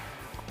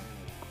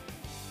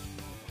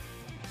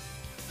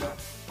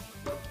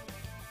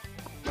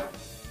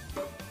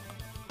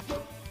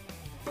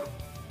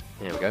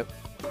 There we go.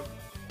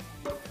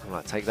 I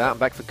might take that. I'm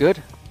back for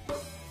good.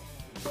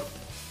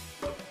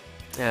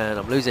 And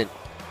I'm losing.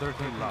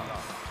 13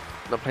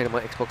 love. Not played on my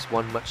Xbox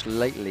One much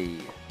lately.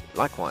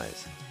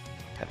 Likewise.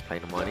 Haven't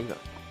played on mine either.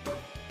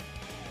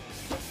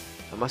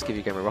 I must give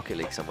you a game of Rocket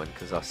League someone,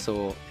 because I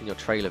saw in your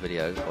trailer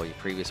video, or your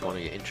previous one, or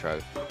your intro,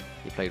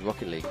 you played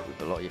Rocket League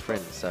with a lot of your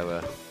friends,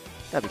 so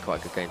that'd be quite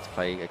a good game to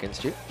play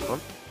against you,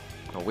 on,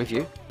 or with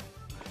you.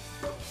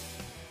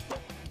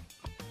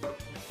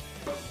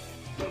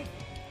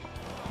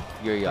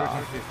 Here you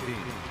are. 15.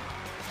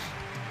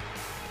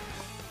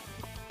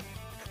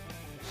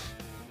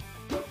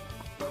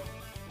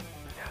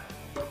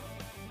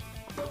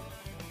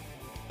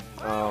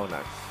 Oh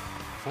no.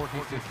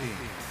 14-15.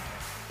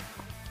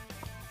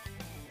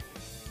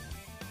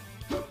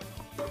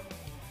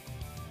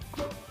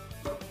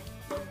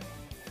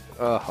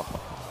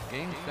 Oh.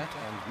 Game, set,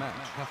 and match.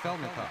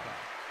 Kafelnikov.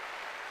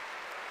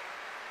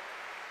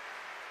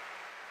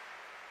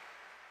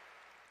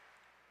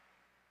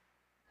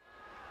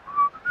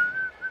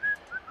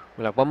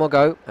 We'll have one more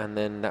go, and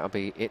then that'll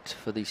be it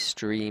for the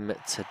stream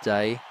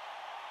today.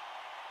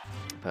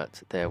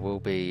 But there will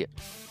be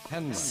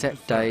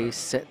set days,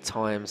 set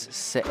times,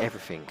 set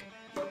everything.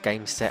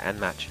 Game, set, and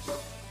match.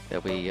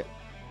 There'll be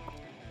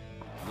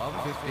Love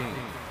 15.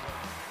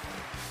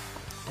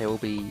 there will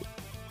be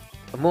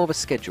more of a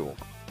schedule,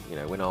 you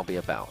know, when I'll be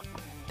about.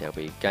 There'll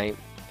be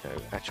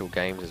actual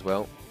games as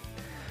well.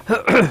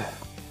 You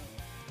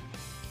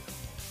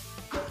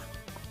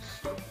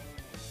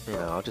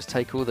know, I'll just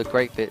take all the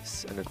great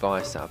bits and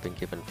advice that I've been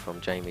given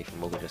from Jamie from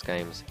Mortgageless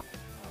Games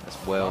as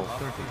well.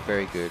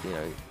 Very good, you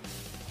know.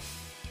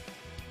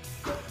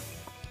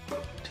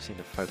 Just need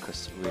to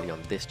focus really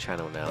on this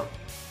channel now,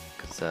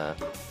 because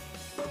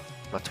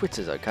my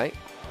Twitter's okay.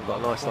 I've got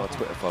a nice lot of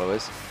Twitter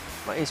followers.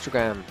 My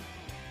Instagram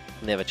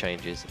never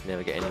changes,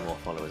 never get any more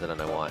followers. I don't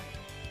know why.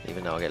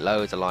 Even though I get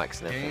loads of likes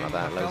and everything like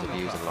that, loads of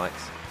views and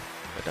likes,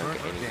 I don't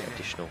get any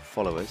additional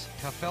followers.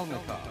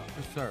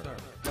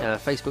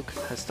 Facebook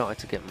has started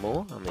to get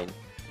more. I mean,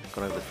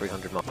 gone over the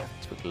 300 mark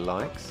Facebook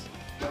likes,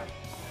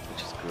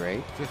 which is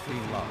great.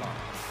 15 love.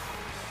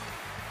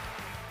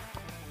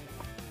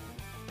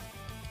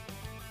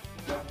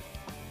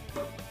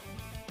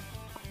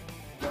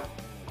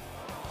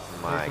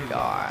 My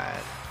God,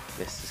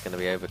 this is going to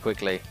be over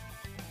quickly.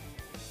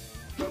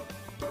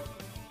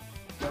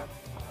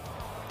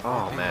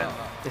 Oh man,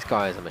 this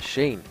guy is a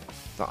machine.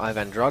 It's like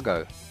Ivan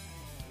Drago.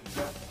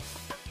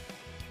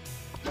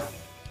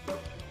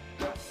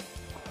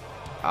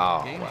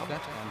 Oh,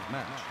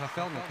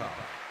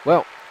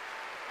 well,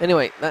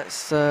 anyway,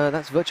 that's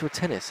Virtua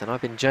Tennis, and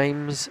I've been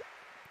James,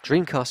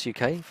 Dreamcast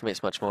UK from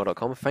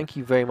ItsMuchMore.com. Thank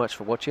you very much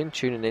for watching,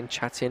 tuning in,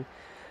 chatting,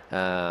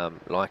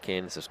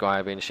 liking,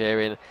 subscribing,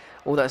 sharing,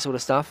 all that sort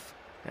of stuff,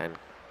 and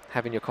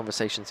having your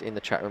conversations in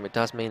the chat room. It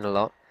does mean a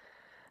lot.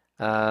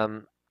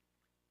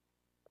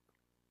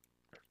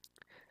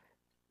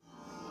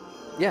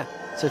 Yeah,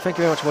 so thank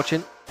you very much for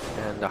watching,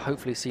 and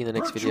hopefully see you in the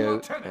next video,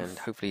 and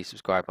hopefully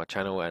subscribe to my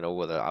channel and all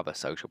the other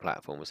social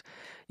platforms.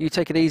 You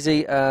take it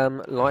easy,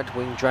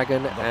 Lightwing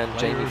Dragon and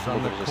Jamie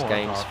from Mortgageless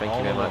Games, thank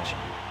you very much,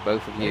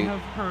 both of you.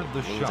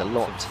 It means a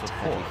lot to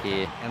have you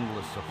here,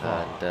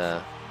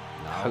 and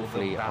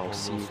hopefully I'll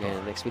see you again in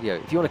the next video.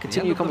 If you want to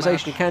continue the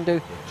conversation, you can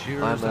do.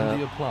 I'm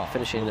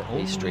finishing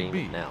the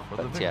stream now,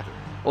 but yeah,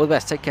 all the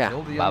best, take care,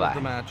 bye-bye.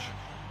 The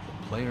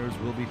players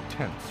will be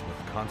tense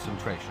with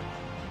concentration.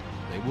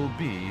 They will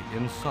be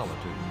in solitude.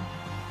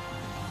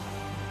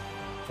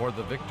 For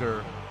the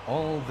victor,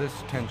 all this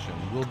tension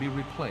will be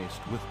replaced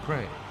with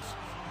praise.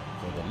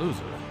 For the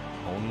loser,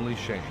 only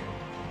shame.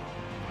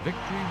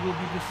 Victory will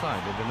be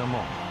decided in a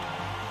moment.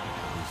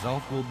 The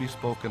result will be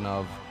spoken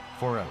of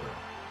forever.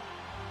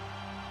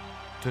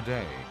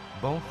 Today,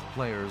 both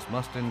players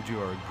must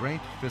endure great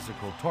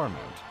physical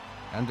torment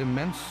and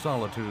immense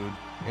solitude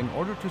in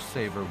order to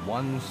savor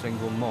one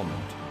single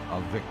moment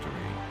of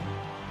victory.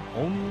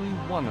 Only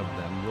one of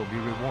them will be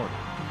rewarded.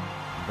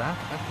 That,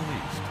 at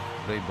least,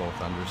 they both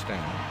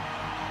understand.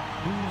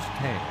 Whose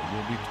tale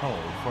will be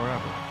told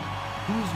forever? Whose